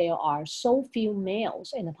fact that there are so few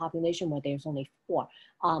males in the population where there's only 4,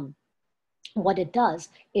 what it does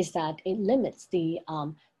is that it limits the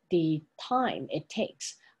time it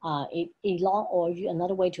takes.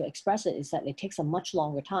 Another way to express it is that it takes a much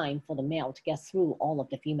longer time for the male to get through all of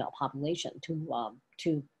the female population to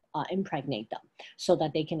impregnate them so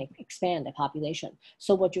that they can expand the population.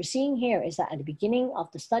 So what you're seeing here is that at the beginning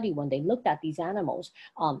of the study, when they looked at these animals,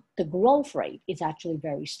 the growth rate is actually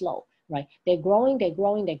very slow, right? They're growing,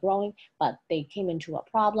 but they came into a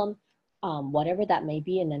problem, whatever that may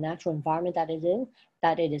be in the natural environment that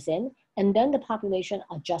it is in. And then the population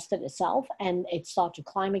adjusted itself and it started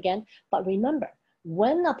to climb again. But remember,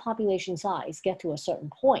 when the population size get to a certain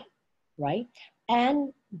point, right?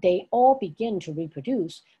 And they all begin to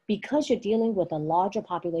reproduce, because you're dealing with a larger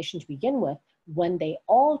population to begin with, when they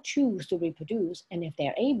all choose to reproduce, and if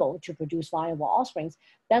they're able to produce viable offsprings,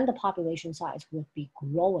 then the population size would be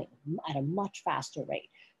growing at a much faster rate.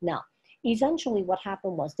 Now, essentially what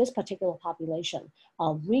happened was this particular population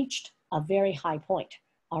reached a very high point,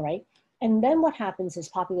 all right? And then what happens is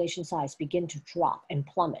population size begin to drop and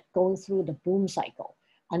plummet, going through the boom cycle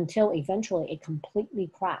until eventually it completely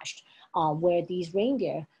crashed, where these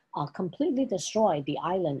reindeer completely destroyed the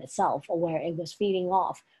island itself, where it was feeding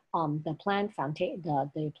off the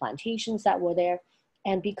plantations that were there.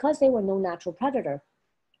 And because there were no natural predator,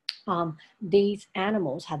 these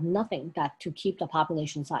animals have nothing to keep the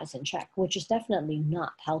population size in check, which is definitely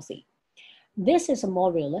not healthy. This is a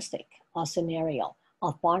more realistic scenario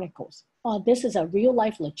of barnacles. This is a real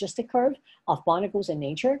life logistic curve of barnacles in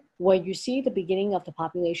nature, where you see the beginning of the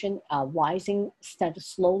population rising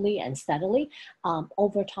slowly and steadily.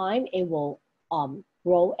 Over time, it will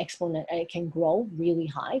grow it can grow really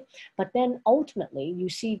high, but then ultimately you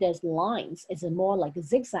see there's lines. It's more like a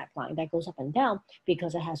zigzag line that goes up and down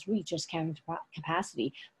because it has reached its carrying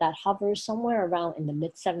capacity that hovers somewhere around in the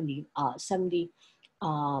mid 70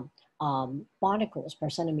 barnacles per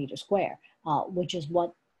centimeter square, which is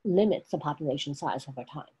what limits the population size over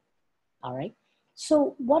time, all right?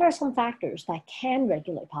 So what are some factors that can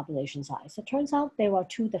regulate population size? It turns out there are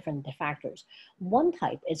 2 different factors. One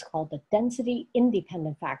type is called the density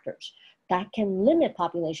independent factors that can limit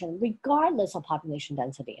population regardless of population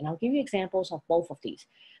density. And I'll give you examples of both of these.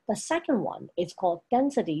 The second one is called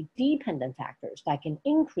density dependent factors that can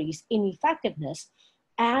increase ineffectiveness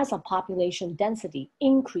as a population density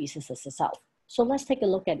increases itself. So let's take a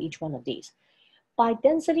look at each one of these. By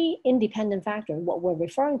density independent factor, what we're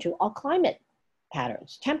referring to are climate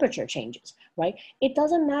patterns, temperature changes, right? It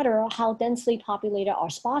doesn't matter how densely populated or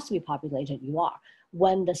sparsely populated you are.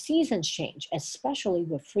 When the seasons change, especially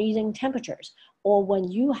with freezing temperatures, or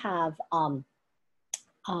when you have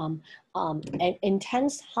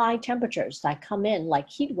intense high temperatures that come in like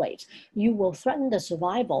heat waves, you will threaten the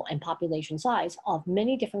survival and population size of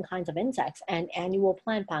many different kinds of insects and annual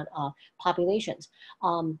plant populations.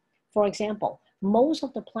 For example, most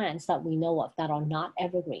of the plants that we know of that are not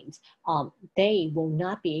evergreens, they will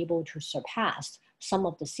not be able to surpass some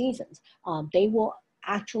of the seasons. They will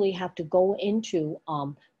actually have to go into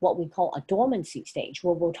what we call a dormancy stage,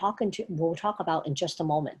 where we'll talk about in just a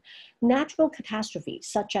moment. Natural catastrophes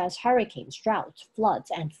such as hurricanes, droughts, floods,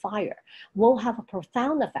 and fire will have a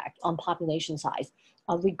profound effect on population size,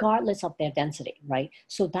 regardless of their density, right?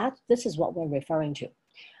 So this is what we're referring to.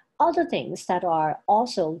 Other things that are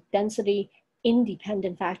also density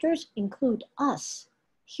independent factors include us,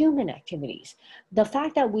 human activities. The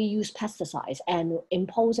fact that we use pesticides and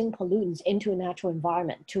imposing pollutants into a natural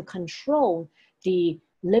environment to control the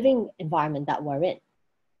living environment that we're in.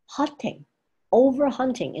 Hunting,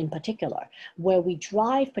 overhunting in particular, where we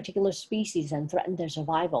drive particular species and threaten their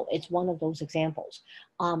survival, it's one of those examples.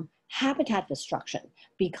 Habitat destruction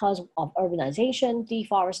because of urbanization,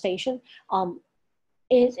 deforestation,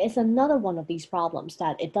 is another one of these problems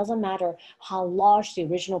that it doesn't matter how large the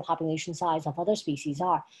original population size of other species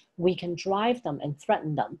are, we can drive them and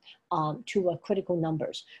threaten them to a critical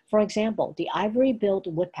numbers. For example, the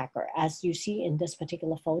ivory-billed woodpecker, as you see in this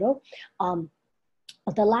particular photo,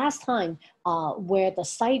 the last time where the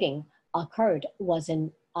sighting occurred was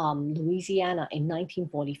in Louisiana in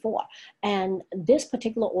 1944. And this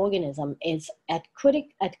particular organism is at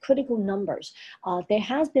critical numbers. There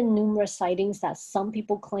has been numerous sightings that some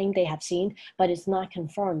people claim they have seen, but it's not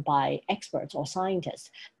confirmed by experts or scientists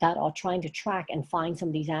that are trying to track and find some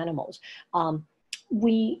of these animals.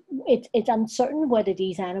 It's uncertain whether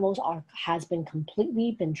these animals has been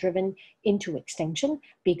completely driven into extinction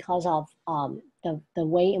because of the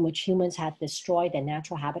way in which humans have destroyed their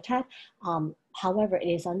natural habitat. However, it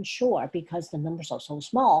is unsure because the numbers are so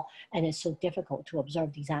small and it's so difficult to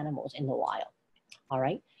observe these animals in the wild. All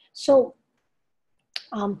right. So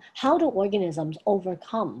how do organisms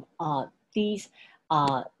overcome these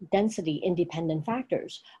density independent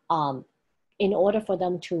factors in order for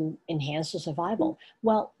them to enhance the survival?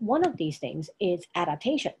 Well, one of these things is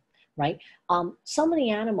adaptation, right? Some of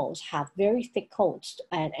the animals have very thick coats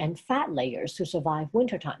and fat layers to survive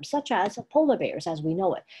wintertime, such as polar bears as we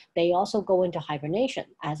know it. They also go into hibernation,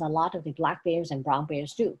 as a lot of the black bears and brown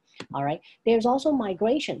bears do, all right? There's also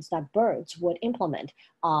migrations that birds would implement.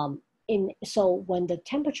 So when the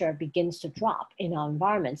temperature begins to drop in our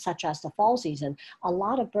environment, such as the fall season, a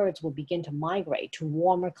lot of birds will begin to migrate to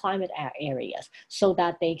warmer climate areas so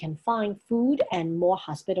that they can find food and more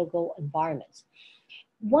hospitable environments.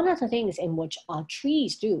 One of the things in which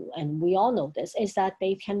trees do, and we all know this, is that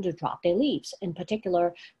they tend to drop their leaves, in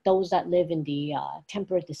particular those that live in the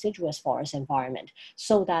temperate deciduous forest environment,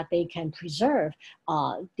 so that they can preserve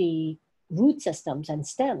the root systems and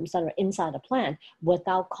stems that are inside the plant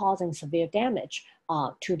without causing severe damage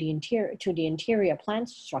to the interior plant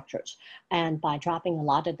structures, and by dropping a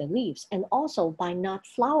lot of the leaves, and also by not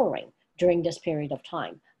flowering during this period of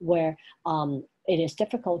time where it is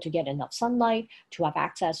difficult to get enough sunlight, to have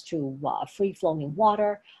access to free-flowing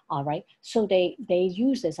water, all right? So they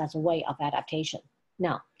use this as a way of adaptation.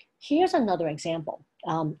 Now, here's another example.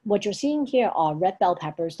 What you're seeing here are red bell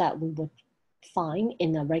peppers that we would find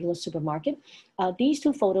in a regular supermarket. These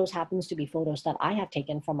two photos happens to be photos that I have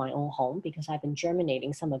taken from my own home because I've been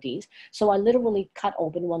germinating some of these. So I literally cut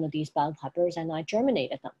open one of these bell peppers and I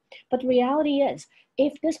germinated them. But the reality is,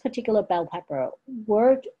 if this particular bell pepper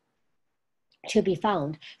were to be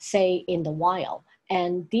found, say, in the wild,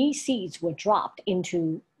 and these seeds were dropped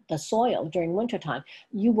into the soil during wintertime,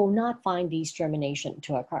 you will not find these germination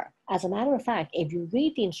to occur. As a matter of fact, if you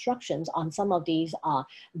read the instructions on some of these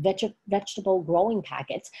vegetable growing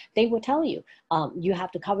packets, they will tell you you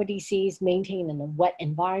have to cover these seeds, maintain in a wet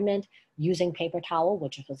environment, using paper towel,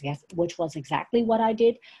 which was exactly what I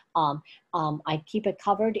did. I keep it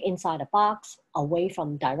covered inside a box, away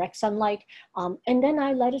from direct sunlight, and then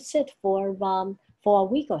I let it sit for a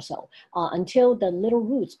week or so until the little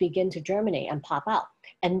roots begin to germinate and pop out.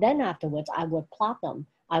 And then afterwards, I would plot them.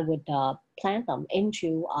 I would plant them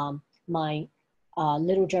into my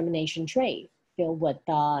little germination tray filled with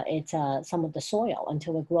some of the soil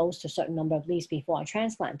until it grows to a certain number of leaves before I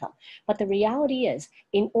transplant them. But the reality is,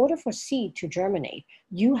 in order for seed to germinate,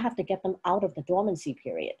 you have to get them out of the dormancy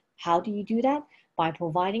period. How do you do that? By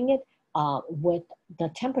providing it with the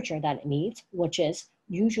temperature that it needs, which is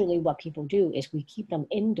usually what people do is we keep them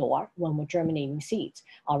indoor when we're germinating seeds,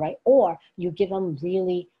 all right? Or you give them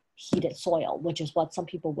really heated soil, which is what some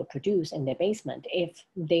people would produce in their basement if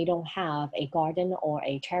they don't have a garden or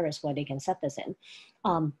a terrace where they can set this in.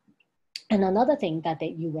 And another thing that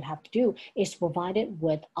you would have to do is provide it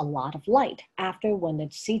with a lot of light. After, when the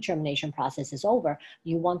seed germination process is over,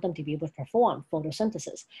 you want them to be able to perform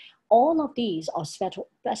photosynthesis. All of these are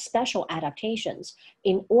special adaptations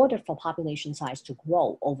in order for population size to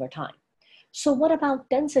grow over time. So what about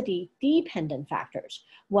density dependent factors?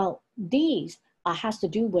 Well, these has to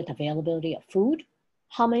do with availability of food,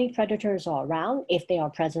 how many predators are around, if they are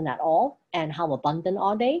present at all, and how abundant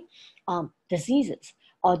are they. Diseases.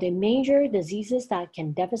 Are there major diseases that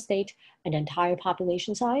can devastate an entire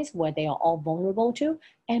population size where they are all vulnerable to?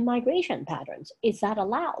 And migration patterns, is that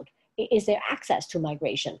allowed? Is there access to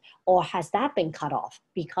migration, or has that been cut off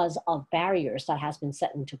because of barriers that has been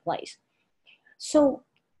set into place? So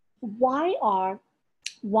why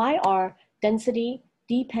are density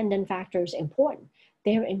dependent factors important?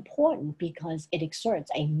 They're important because it exerts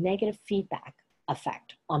a negative feedback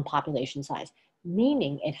effect on population size,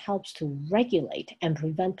 meaning it helps to regulate and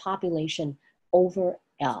prevent population or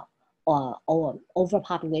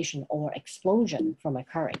overpopulation or explosion from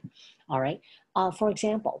occurring. All right. For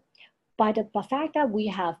example, by the fact that we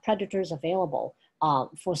have predators available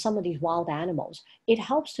for some of these wild animals, it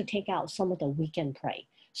helps to take out some of the weakened prey.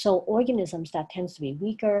 So organisms that tends to be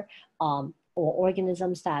weaker or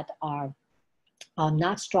organisms that are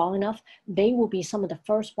not strong enough, they will be some of the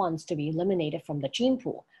first ones to be eliminated from the gene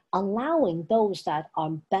pool, allowing those that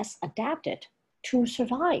are best adapted to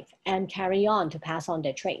survive and carry on to pass on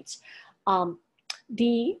their traits.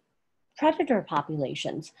 The predator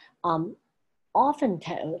populations often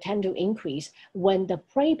tend to increase when the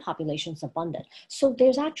prey population is abundant. So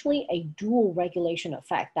there's actually a dual regulation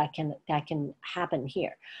effect that can happen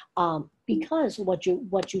here, because what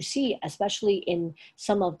you see, especially in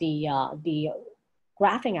some of the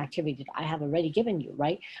graphing activity that I have already given you,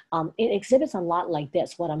 right? It exhibits a lot like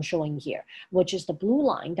this, what I'm showing here, which is the blue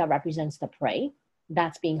line that represents the prey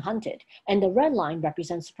that's being hunted, and the red line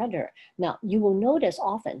represents the predator. Now, you will notice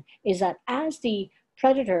often is that as the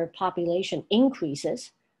predator population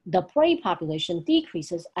increases, the prey population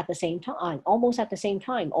decreases at the same time, almost at the same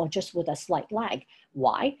time, or just with a slight lag.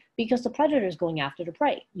 Why? Because the predator is going after the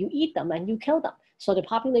prey. You eat them and you kill them. So the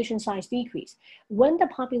population size decreases. When the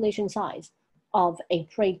population size of a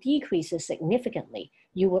prey decreases significantly,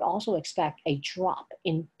 you would also expect a drop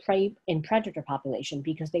in predator population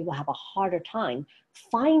because they will have a harder time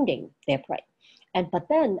finding their prey. But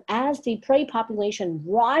then as the prey population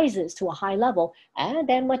rises to a high level, and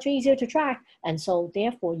they're much easier to track. And so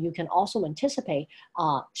therefore you can also anticipate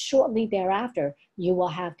shortly thereafter, you will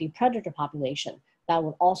have the predator population that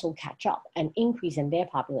will also catch up and increase in their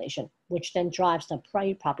population, which then drives the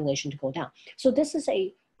prey population to go down. So this is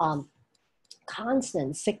a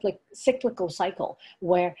constant cyclical cycle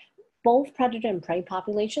where both predator and prey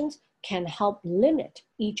populations can help limit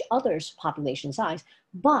each other's population size.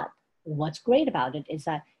 But what's great about it is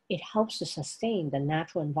that it helps to sustain the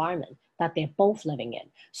natural environment that they're both living in,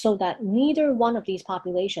 so that neither one of these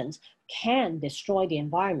populations can destroy the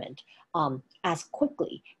environment as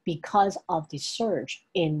quickly because of the surge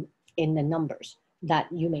in the numbers that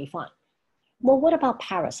you may find. Well, what about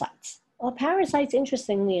parasites? Well, parasites,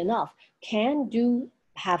 interestingly enough, can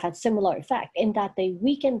have a similar effect in that they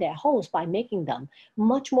weaken their host by making them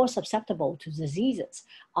much more susceptible to diseases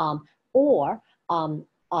or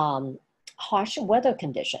harsh weather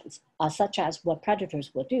conditions, such as what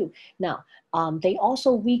predators will do. Now, they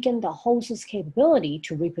also weaken the host's capability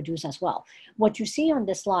to reproduce as well. What you see on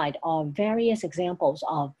this slide are various examples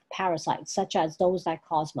of parasites, such as those that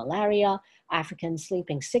cause malaria, African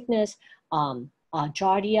sleeping sickness,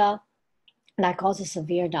 Giardia, that causes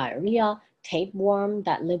severe diarrhea, tapeworm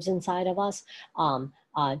that lives inside of us,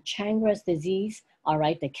 Chancres disease, all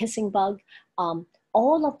right, the kissing bug.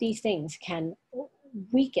 All of these things can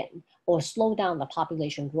weaken or slow down the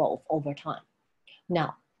population growth over time.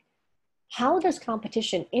 Now, how does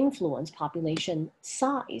competition influence population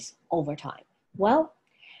size over time? Well,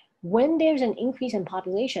 when there's an increase in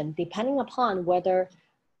population, depending upon whether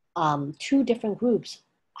two different groups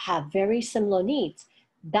have very similar needs,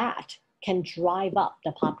 that can drive up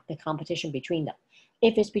the competition between them.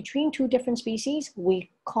 If it's between two different species,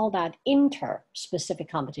 we call that inter-specific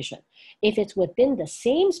competition. If it's within the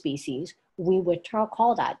same species, we would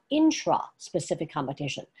call that intra-specific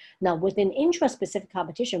competition. Now, within intra-specific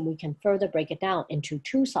competition, we can further break it down into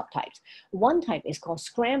two subtypes. One type is called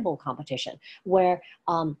scramble competition, where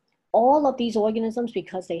all of these organisms,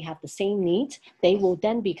 because they have the same needs, they will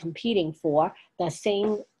then be competing for the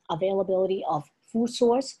same availability of food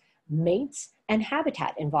source, mates, and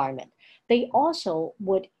habitat environment. They also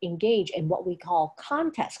would engage in what we call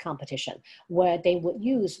contest competition, where they would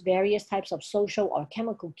use various types of social or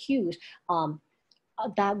chemical cues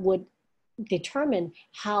that would determine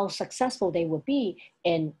how successful they would be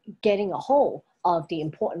in getting a hold of the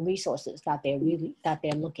important resources that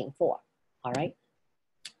they're looking for. All right.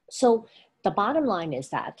 So the bottom line is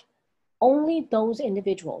that only those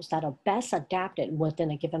individuals that are best adapted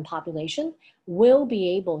within a given population will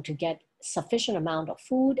be able to get sufficient amount of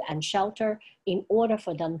food and shelter in order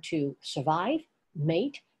for them to survive,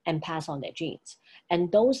 mate, and pass on their genes.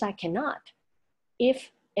 And those that cannot,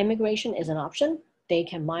 if immigration is an option, they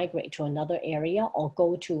can migrate to another area or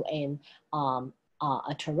go to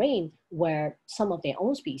a terrain where some of their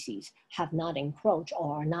own species have not encroached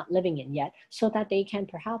or are not living in yet, so that they can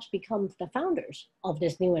perhaps become the founders of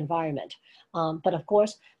this new environment. But of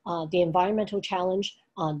course, the environmental challenge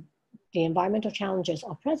The environmental challenges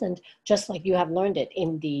are present, just like you have learned it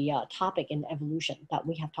in the topic in evolution that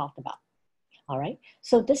we have talked about. All right,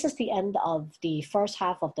 so this is the end of the first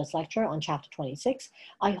half of this lecture on chapter 26.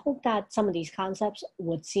 I hope that some of these concepts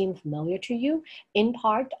would seem familiar to you, in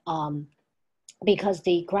part because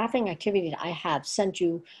the graphing activity that I have sent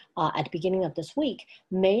you at the beginning of this week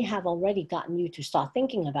may have already gotten you to start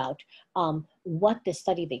thinking about what the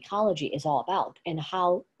study of ecology is all about and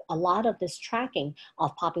how a lot of this tracking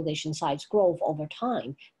of population size growth over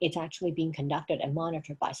time, it's actually being conducted and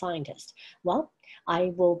monitored by scientists. Well,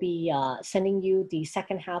 I will be sending you the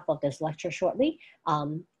second half of this lecture shortly,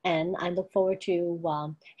 and I look forward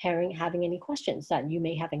to having any questions that you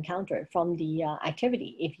may have encountered from the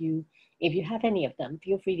activity. If you have any of them,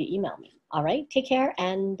 feel free to email me. All right, take care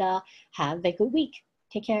and have a good week.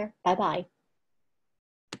 Take care. Bye-bye.